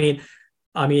 Yeah.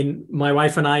 I mean, my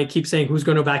wife and I keep saying, who's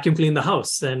going to vacuum clean the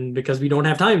house? And because we don't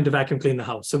have time to vacuum clean the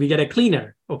house, so we get a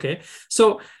cleaner. Okay.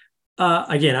 So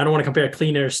again, I don't want to compare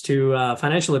cleaners to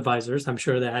financial advisors. I'm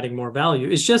sure they're adding more value.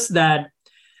 It's just that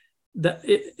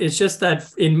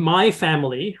in my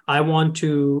family, I want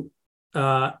to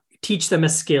teach them a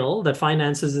skill, that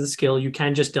finances is a skill. You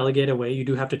can't just delegate away. You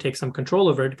do have to take some control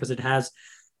over it, because it has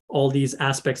all these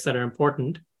aspects that are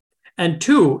important. And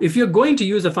two, if you're going to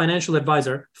use a financial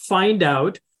advisor, find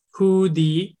out who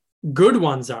the good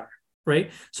ones are,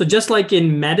 right? So just like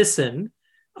in medicine,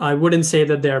 I wouldn't say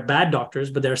that they're bad doctors,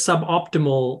 but they're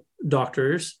suboptimal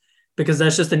doctors, because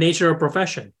that's just the nature of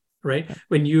profession, right?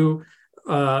 When you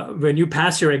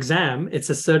pass your exam, it's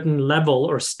a certain level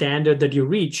or standard that you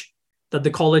reach, that the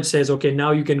college says, okay,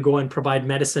 now you can go and provide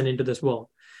medicine into this world.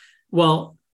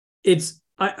 Well,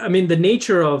 I mean, the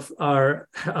nature of our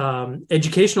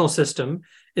educational system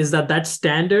is that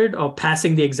standard of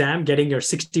passing the exam, getting your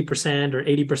 60% or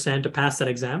 80% to pass that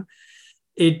exam,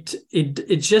 it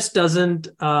just doesn't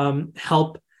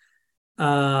help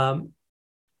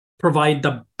provide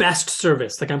the best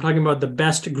service. Like, I'm talking about the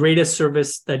best, greatest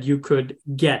service that you could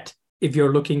get if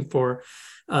you're looking for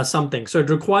something. So it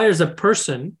requires a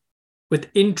person with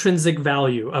intrinsic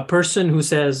value, a person who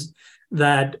says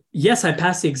that, yes, I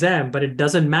passed the exam, but it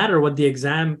doesn't matter what the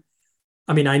exam,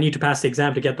 I mean, I need to pass the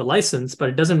exam to get the license, but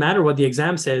it doesn't matter what the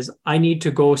exam says. I need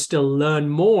to go still learn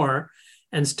more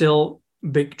and still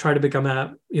try to become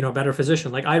a better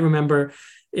physician. Like, I remember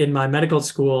in my medical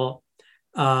school,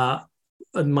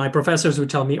 my professors would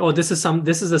tell me, oh, this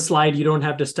is a slide you don't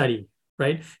have to study,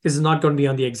 right? This is not going to be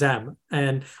on the exam.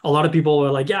 And a lot of people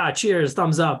were like, yeah, cheers,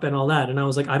 thumbs up and all that. And I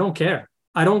was like, I don't care.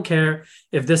 I don't care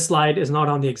if this slide is not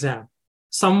on the exam.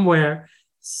 Somewhere,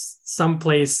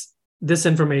 someplace, this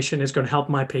information is going to help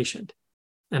my patient.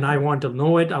 And I want to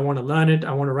know it. I want to learn it.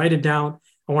 I want to write it down.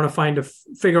 I want to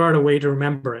figure out a way to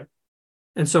remember it.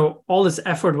 And so all this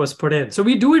effort was put in. So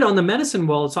we do it on the medicine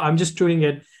world. So I'm just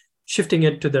shifting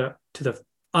it to the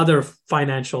other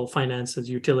finances,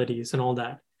 utilities, and all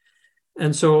that.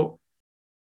 And so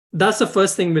that's the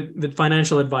first thing with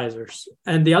financial advisors.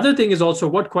 And the other thing is also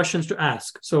what questions to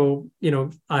ask. So,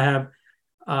 I have,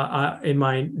 in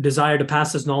my desire to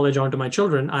pass this knowledge on to my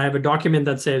children, I have a document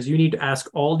that says you need to ask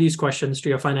all these questions to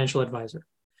your financial advisor.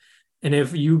 And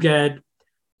if you get,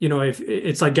 if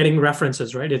it's like getting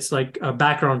references, right? It's like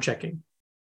background checking,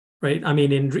 right? I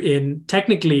mean, in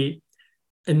technically,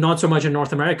 and not so much in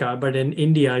North America, but in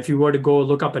India, if you were to go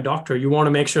look up a doctor, you want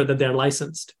to make sure that they're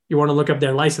licensed. You want to look up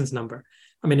their license number.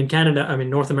 I mean, in Canada,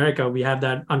 North America, we have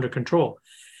that under control.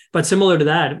 But similar to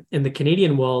that, in the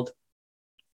Canadian world,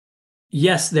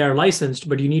 yes, they're licensed,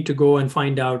 but you need to go and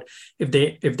find out if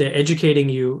they're educating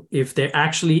you, if they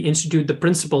actually institute the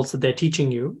principles that they're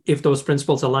teaching you, if those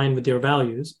principles align with your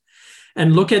values,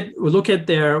 and look at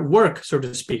their work, so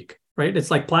to speak, right? It's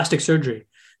like plastic surgery.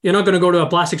 You're not going to go to a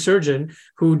plastic surgeon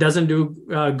who doesn't do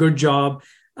a good job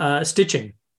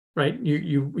stitching, right?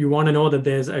 You want to know that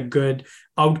there's a good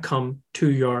outcome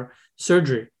to your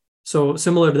surgery. So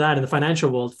similar to that in the financial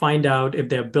world, find out if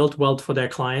they've built wealth for their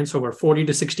clients over 40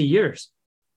 to 60 years.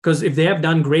 Because if they have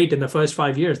done great in the first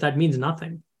 5 years, that means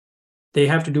nothing. They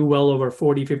have to do well over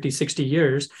 40, 50, 60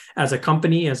 years as a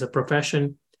company, as a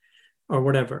profession, or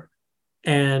whatever.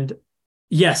 And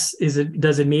yes,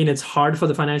 does it mean it's hard for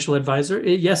the financial advisor?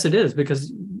 Yes, it is,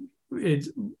 because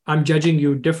I'm judging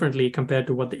you differently compared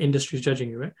to what the industry is judging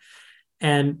you, right?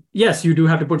 And yes, you do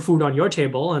have to put food on your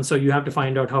table. And so you have to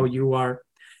find out how you are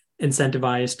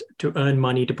incentivized to earn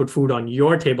money to put food on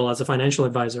your table as a financial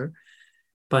advisor.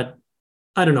 But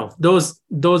I don't know,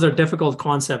 those are difficult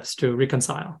concepts to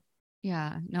reconcile.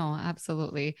 Yeah, no,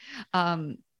 absolutely.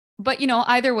 But,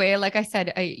 either way, like I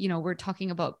said, we're talking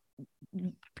about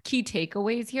key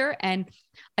takeaways here. And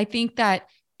I think that,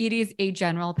 it is a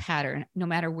general pattern, no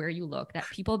matter where you look, that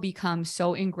people become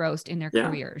so engrossed in their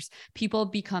careers. People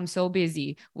become so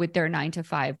busy with their 9 to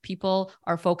 5. People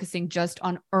are focusing just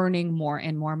on earning more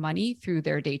and more money through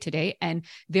their day to day. And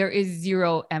there is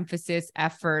zero emphasis,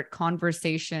 effort,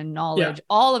 conversation, knowledge,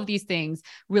 all of these things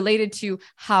related to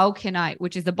how can I,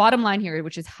 which is the bottom line here,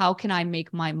 which is how can I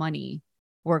make my money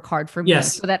work hard for me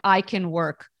so that I can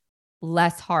work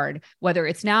less hard, whether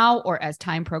it's now or as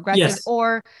time progresses,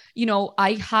 or, you know,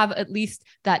 I have at least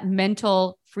that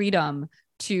mental freedom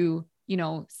to, you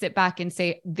know, sit back and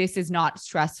say, this is not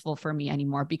stressful for me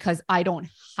anymore because I don't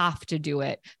have to do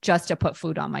it just to put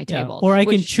food on my table. Or I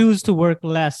can choose to work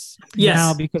less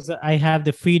now because I have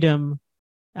the freedom.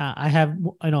 I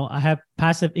have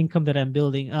passive income that I'm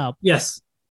building up. Yes.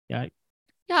 Yeah.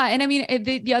 Yeah. And I mean,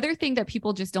 the other thing that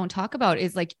people just don't talk about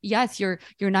is like, yes, your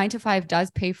 9 to 5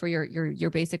 does pay for your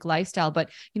basic lifestyle, but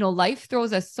you know, life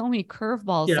throws us so many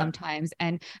curveballs sometimes,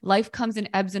 and life comes in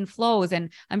ebbs and flows.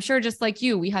 And I'm sure just like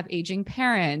you, we have aging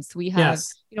parents, we have,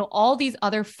 you know, all these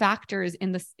other factors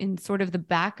in sort of the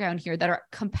background here that are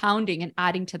compounding and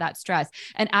adding to that stress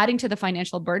and adding to the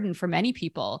financial burden for many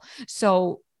people.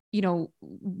 So, you know,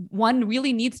 one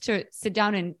really needs to sit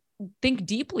down and think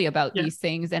deeply about these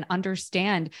things and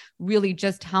understand really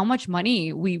just how much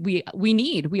money we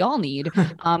all need,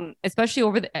 especially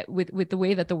over with the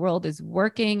way that the world is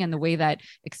working and the way that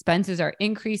expenses are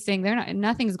increasing.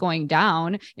 Nothing's going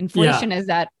down. Inflation is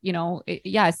that, you know,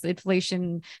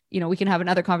 inflation, you know, we can have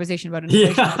another conversation about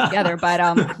inflation together,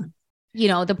 but you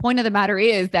know, the point of the matter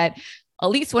is that at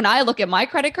least when I look at my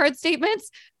credit card statements,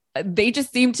 they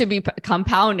just seem to be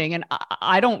compounding. And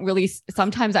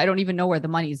sometimes I don't even know where the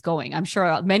money is going. I'm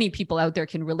sure many people out there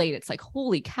can relate. It's like,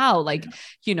 holy cow, like,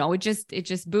 you know, it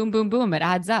just boom, boom, boom, it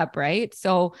adds up. Right.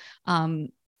 So, and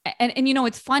you know,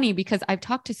 it's funny because I've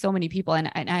talked to so many people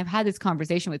and I've had this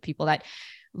conversation with people that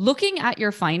looking at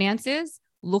your finances,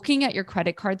 looking at your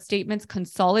credit card statements,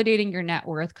 consolidating your net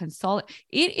worth,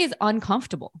 it is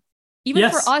uncomfortable.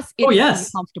 Even for us, it is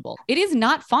uncomfortable. It is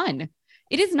not fun.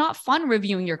 It is not fun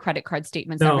reviewing your credit card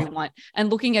statements every month and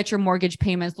looking at your mortgage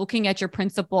payments, looking at your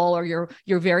principal or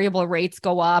your variable rates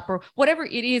go up or whatever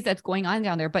it is that's going on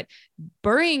down there. But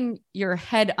burying your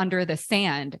head under the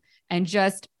sand and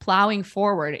just plowing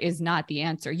forward is not the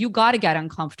answer. You got to get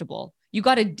uncomfortable. You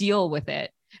got to deal with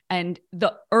it. And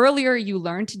the earlier you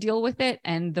learn to deal with it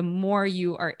and the more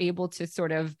you are able to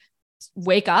sort of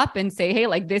wake up and say, hey,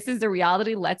 like, this is the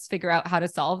reality. Let's figure out how to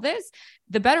solve this.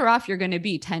 The better off you're going to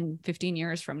be 10, 15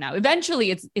 years from now. Eventually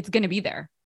it's going to be there.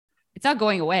 It's not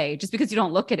going away. Just because you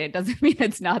don't look at it doesn't mean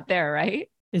it's not there. Right.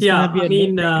 It's going to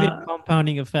be a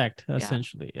compounding effect,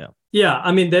 essentially. Yeah.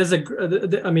 I mean,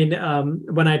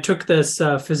 when I took this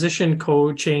physician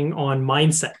coaching on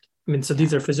mindset, I mean, so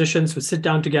these are physicians who sit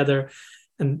down together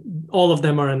and all of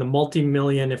them are in the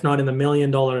multi-million, if not in the $1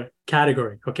 million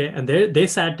category. Okay. And they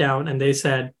sat down and they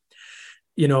said,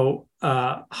 you know,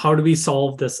 how do we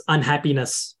solve this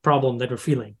unhappiness problem that we're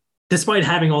feeling despite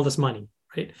having all this money?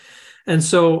 Right. And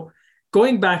so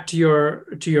going back to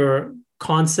your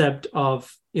concept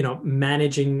of, you know,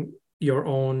 managing your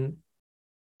own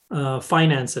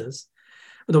finances,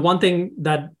 the one thing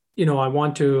that, you know, I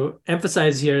want to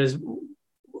emphasize here is,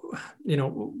 you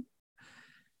know,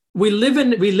 we live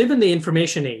in the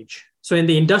information age. So in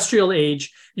the industrial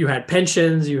age, you had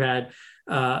pensions, you had,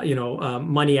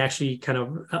 money actually kind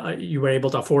of, you were able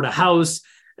to afford a house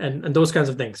and those kinds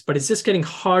of things. But it's just getting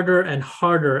harder and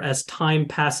harder as time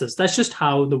passes. That's just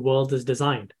how the world is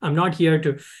designed. I'm not here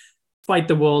to fight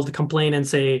the world, complain and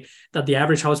say that the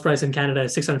average house price in Canada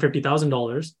is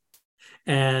 $650,000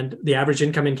 and the average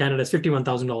income in Canada is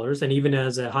 $51,000. And even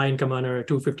as a high income earner,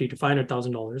 $250,000 to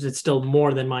 $500,000, it's still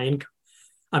more than my income.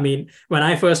 I mean, when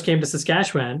I first came to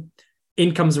Saskatchewan,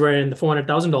 incomes were in the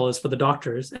 $400,000 for the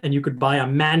doctors, and you could buy a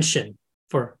mansion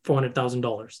for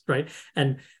 $400,000, right?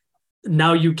 And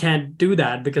now you can't do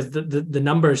that because the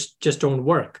numbers just don't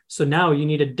work. So now you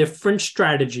need a different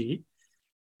strategy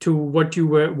to what you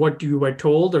were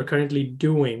told or currently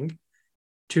doing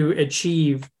to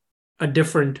achieve a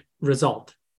different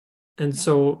result. And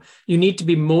so you need to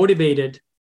be motivated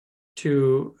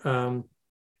to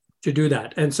do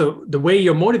that. And so the way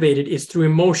you're motivated is through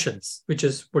emotions, which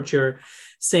is what you're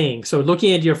saying. So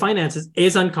looking at your finances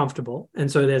is uncomfortable.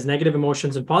 And so there's negative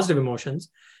emotions and positive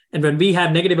emotions. And when we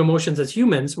have negative emotions as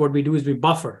humans, what we do is we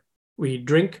buffer. We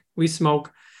drink, we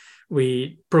smoke,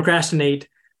 we procrastinate,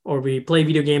 or we play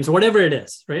video games, or whatever it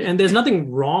is, right? And there's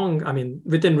nothing wrong. I mean,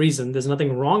 within reason, there's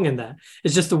nothing wrong in that.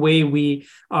 It's just the way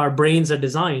our brains are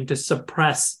designed to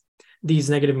suppress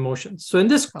these negative emotions. So in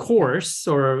this course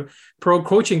or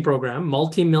coaching program,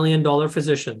 multi-million-dollar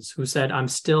physicians who said, I'm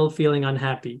still feeling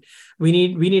unhappy. We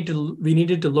needed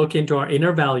to look into our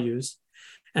inner values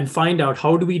and find out,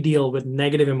 how do we deal with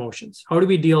negative emotions? How do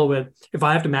we deal with, if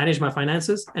I have to manage my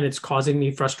finances and it's causing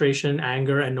me frustration,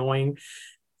 anger,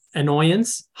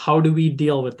 annoyance, how do we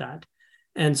deal with that?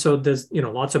 And so there's,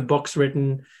 lots of books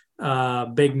written,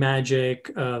 Big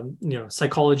Magic,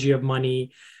 Psychology of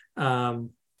Money,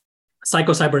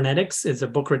 Psycho-Cybernetics is a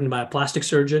book written by a plastic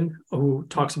surgeon who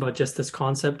talks about just this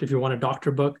concept. If you want a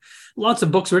doctor book, lots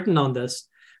of books written on this,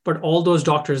 but all those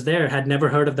doctors there had never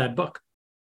heard of that book,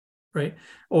 right?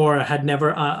 Or had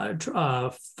never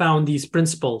found these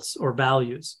principles or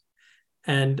values.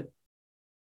 And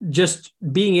just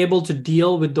being able to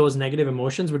deal with those negative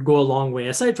emotions would go a long way,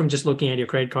 aside from just looking at your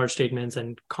credit card statements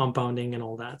and compounding and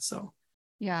all that. So,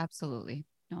 yeah, absolutely.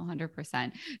 No,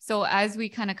 100%. So as we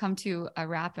kind of come to a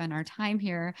wrap on our time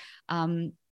here,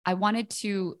 I wanted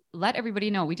to let everybody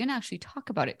know, we didn't actually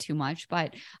talk about it too much,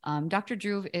 but Dr.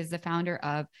 Druv is the founder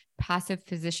of Passive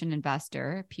Physician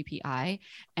Investor, PPI,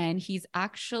 and he's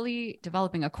actually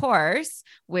developing a course,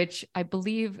 which I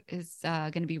believe is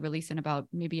going to be released in about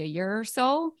maybe a year or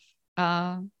so.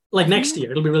 Like next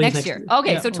year, it'll be released next year.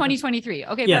 Okay, so 2023.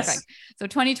 Okay, yes. Perfect. So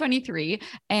 2023,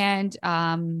 and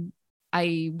I'm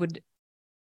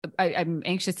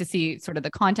anxious to see sort of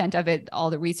the content of it, all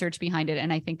the research behind it,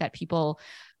 and I think that people,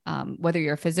 whether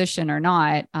you're a physician or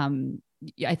not,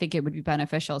 I think it would be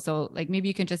beneficial. So like maybe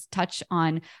you can just touch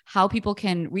on how people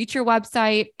can reach your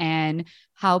website and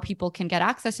how people can get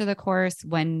access to the course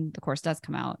when the course does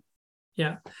come out.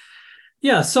 Yeah.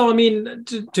 Yeah. So, I mean,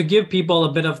 to give people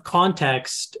a bit of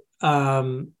context,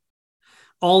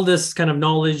 all this kind of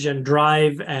knowledge and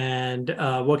drive and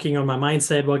working on my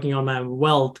mindset, working on my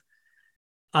wealth,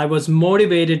 I was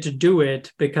motivated to do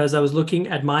it because I was looking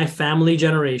at my family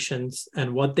generations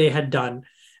and what they had done.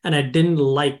 And I didn't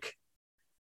like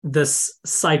this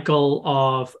cycle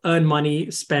of earn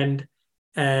money, spend,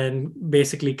 and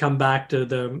basically come back to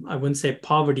the, I wouldn't say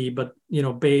poverty, but,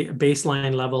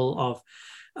 baseline level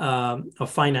of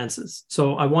finances.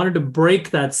 So I wanted to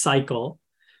break that cycle.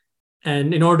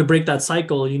 And in order to break that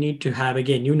cycle, you need to have,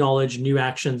 again, new knowledge, new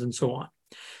actions, and so on.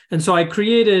 And so I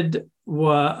created,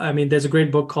 there's a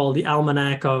great book called The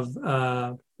Almanac of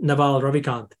Naval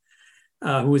Ravikant,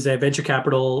 who is a venture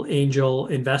capital angel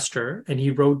investor. And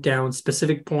he wrote down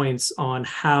specific points on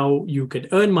how you could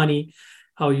earn money,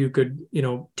 how you could,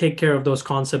 take care of those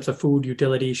concepts of food,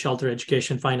 utility, shelter,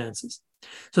 education, finances.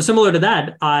 So similar to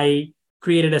that, I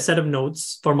created a set of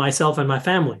notes for myself and my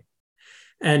family.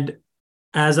 And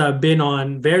as I've been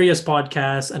on various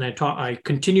podcasts and I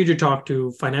continue to talk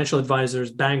to financial advisors,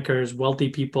 bankers, wealthy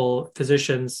people,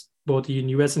 physicians, both in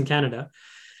US and Canada,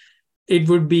 it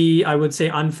would be, I would say,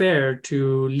 unfair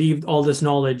to leave all this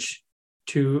knowledge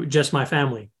to just my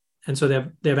family. And so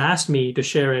they've asked me to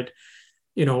share it,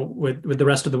 with the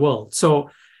rest of the world. So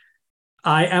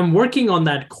I am working on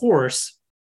that course.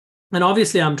 And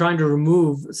obviously I'm trying to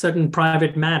remove certain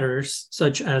private matters,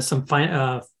 such as some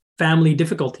family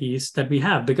difficulties that we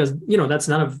have, because that's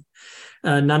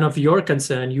none of your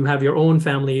concern. You have your own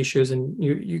family issues, and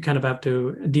you kind of have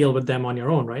to deal with them on your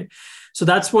own, right? So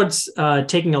that's what's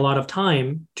taking a lot of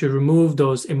time, to remove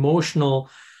those emotional,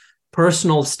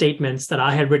 personal statements that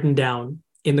I had written down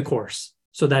in the course,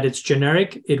 so that it's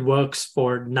generic. It works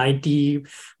for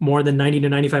more than 90 to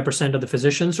 95% of the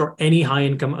physicians or any high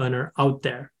income earner out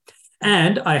there.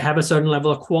 And I have a certain level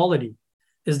of quality.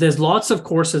 There's lots of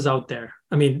courses out there.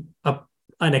 I mean,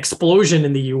 an explosion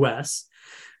in the US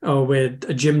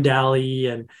with Jim Daly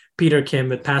and Peter Kim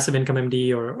with Passive Income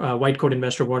MD or White Coat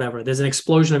Investor, whatever. There's an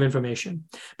explosion of information.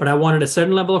 But I wanted a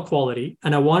certain level of quality,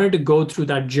 and I wanted to go through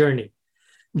that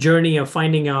journey of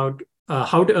finding out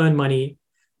how to earn money,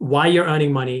 why you're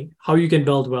earning money, how you can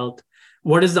build wealth,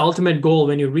 what is the ultimate goal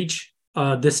when you reach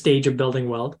this stage of building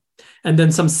wealth, and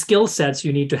then some skill sets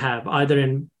you need to have, either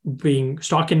in being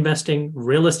stock investing,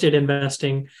 real estate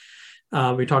investing.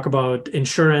 We talk about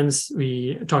insurance.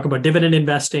 We talk about dividend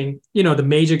investing, the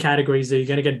major categories that you're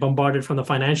going to get bombarded from the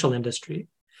financial industry.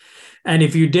 And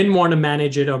if you didn't want to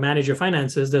manage it or manage your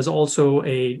finances, there's also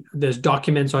there's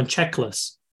documents on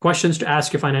checklists, questions to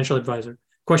ask your financial advisor,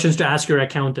 questions to ask your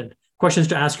accountant, questions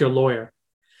to ask your lawyer,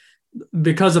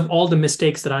 because of all the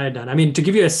mistakes that I had done. I mean, to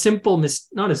give you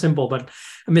but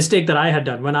a mistake that I had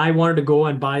done when I wanted to go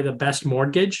and buy the best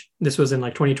mortgage, this was in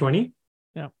like 2020.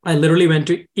 Yeah. I literally went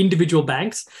to individual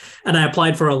banks and I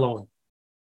applied for a loan.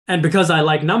 And because I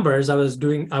like numbers, I was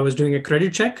doing a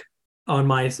credit check on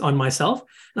myself.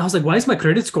 And I was like, why is my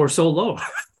credit score so low?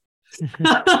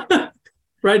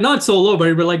 Right? Not so low, but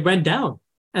it went down.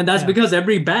 And that's because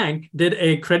every bank did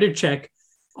a credit check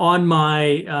on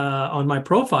my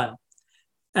profile.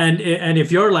 And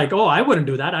if you're like, oh, I wouldn't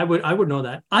do that, I would know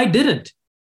that. I didn't.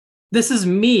 This is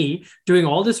me doing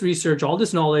all this research, all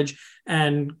this knowledge,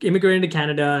 and immigrating to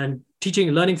Canada and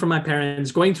learning from my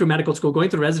parents, going through medical school, going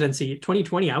through residency.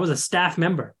 2020, I was a staff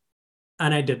member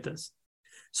and I did this.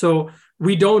 So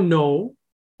we don't know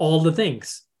all the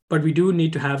things, but we do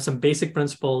need to have some basic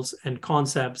principles and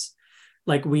concepts.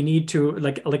 Like we need to,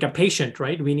 like a patient,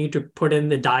 right? We need to put in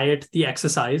the diet, the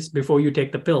exercise before you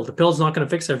take the pill. The pill's not going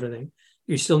to fix everything.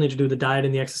 You still need to do the diet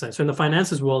and the exercise. So in the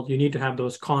finances world, you need to have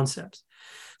those concepts.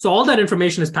 So all that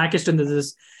information is packaged into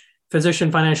this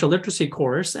physician financial literacy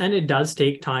course, and it does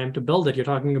take time to build it. You're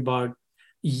talking about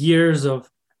years of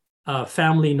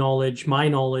family knowledge, my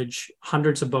knowledge,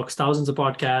 hundreds of books, thousands of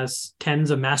podcasts,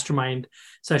 tens of mastermind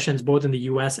sessions, both in the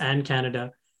US and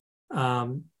Canada,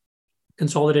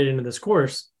 consolidated into this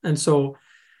course. And so,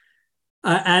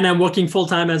 and I'm working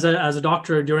full-time as a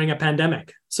doctor during a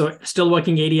pandemic. So still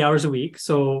working 80 hours a week.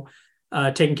 So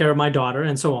taking care of my daughter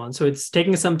and so on. So it's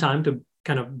taking some time to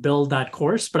kind of build that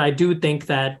course. But I do think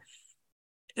that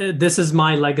this is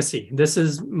my legacy. This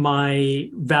is my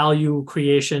value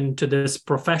creation to this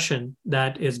profession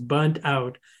that is burnt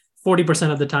out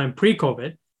 40% of the time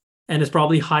pre-COVID, and is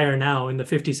probably higher now in the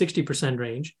 50, 60%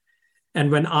 range. And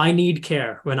when I need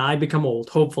care, when I become old,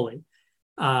 hopefully,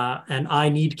 and I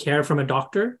need care from a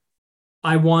doctor,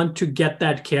 I want to get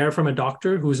that care from a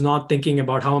doctor who's not thinking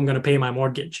about how I'm going to pay my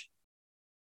mortgage.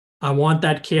 I want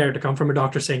that care to come from a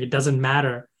doctor saying it doesn't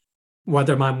matter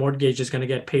whether my mortgage is going to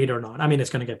get paid or not. I mean,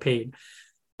 it's going to get paid,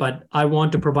 but I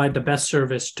want to provide the best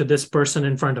service to this person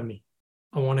in front of me.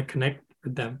 I want to connect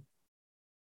with them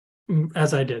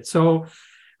as I did. So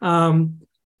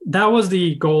that was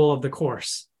the goal of the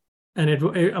course. And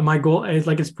my goal is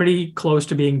like, it's pretty close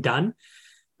to being done.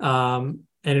 And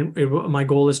my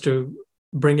goal is to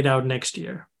bring it out next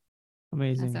year.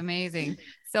 Amazing. That's amazing.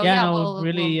 So we'll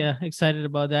really excited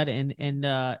about that. And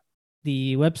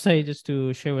the website, just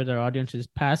to share with our audience, is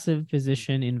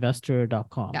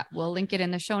passivephysicianinvestor.com. Yeah, we'll link it in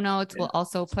the show notes. We'll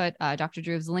also put Dr.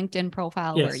 Druv's LinkedIn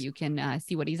profile where you can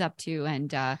see what he's up to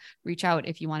and reach out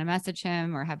if you want to message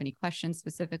him or have any questions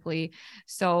specifically.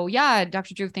 So yeah,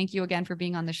 Dr. Druv, thank you again for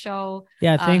being on the show.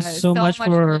 Yeah, thanks so much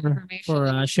for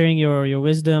sharing your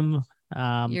wisdom,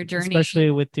 your journey,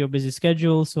 especially with your busy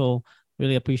schedule. So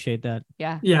really appreciate that.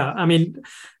 Yeah. I mean,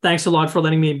 thanks a lot for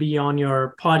letting me be on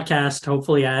your podcast.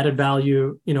 Hopefully I added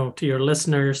value, to your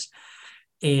listeners,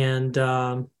 and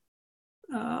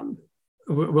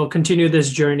we'll continue this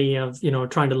journey of,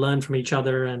 trying to learn from each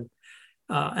other and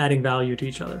adding value to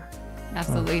each other.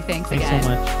 Absolutely. Thanks again. So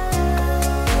much.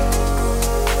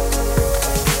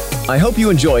 I hope you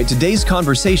enjoyed today's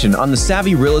conversation on the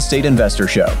Savvy Real Estate Investor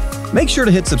Show. Make sure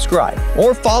to hit subscribe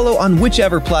or follow on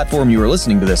whichever platform you are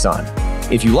listening to this on.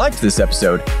 If you liked this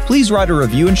episode, please write a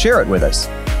review and share it with us.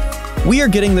 We are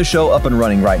getting the show up and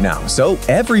running right now, so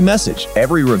every message,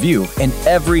 every review, and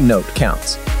every note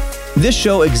counts. This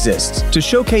show exists to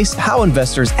showcase how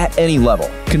investors at any level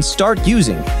can start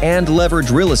using and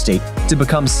leverage real estate to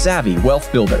become savvy wealth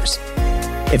builders.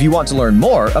 If you want to learn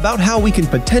more about how we can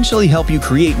potentially help you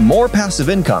create more passive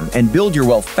income and build your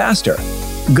wealth faster,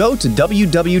 go to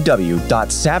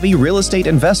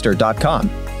www.savvyrealestateinvestor.com.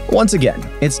 Once again,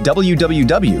 it's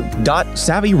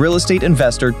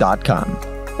www.savvyrealestateinvestor.com.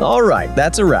 All right,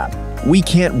 that's a wrap. We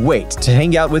can't wait to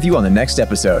hang out with you on the next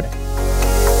episode.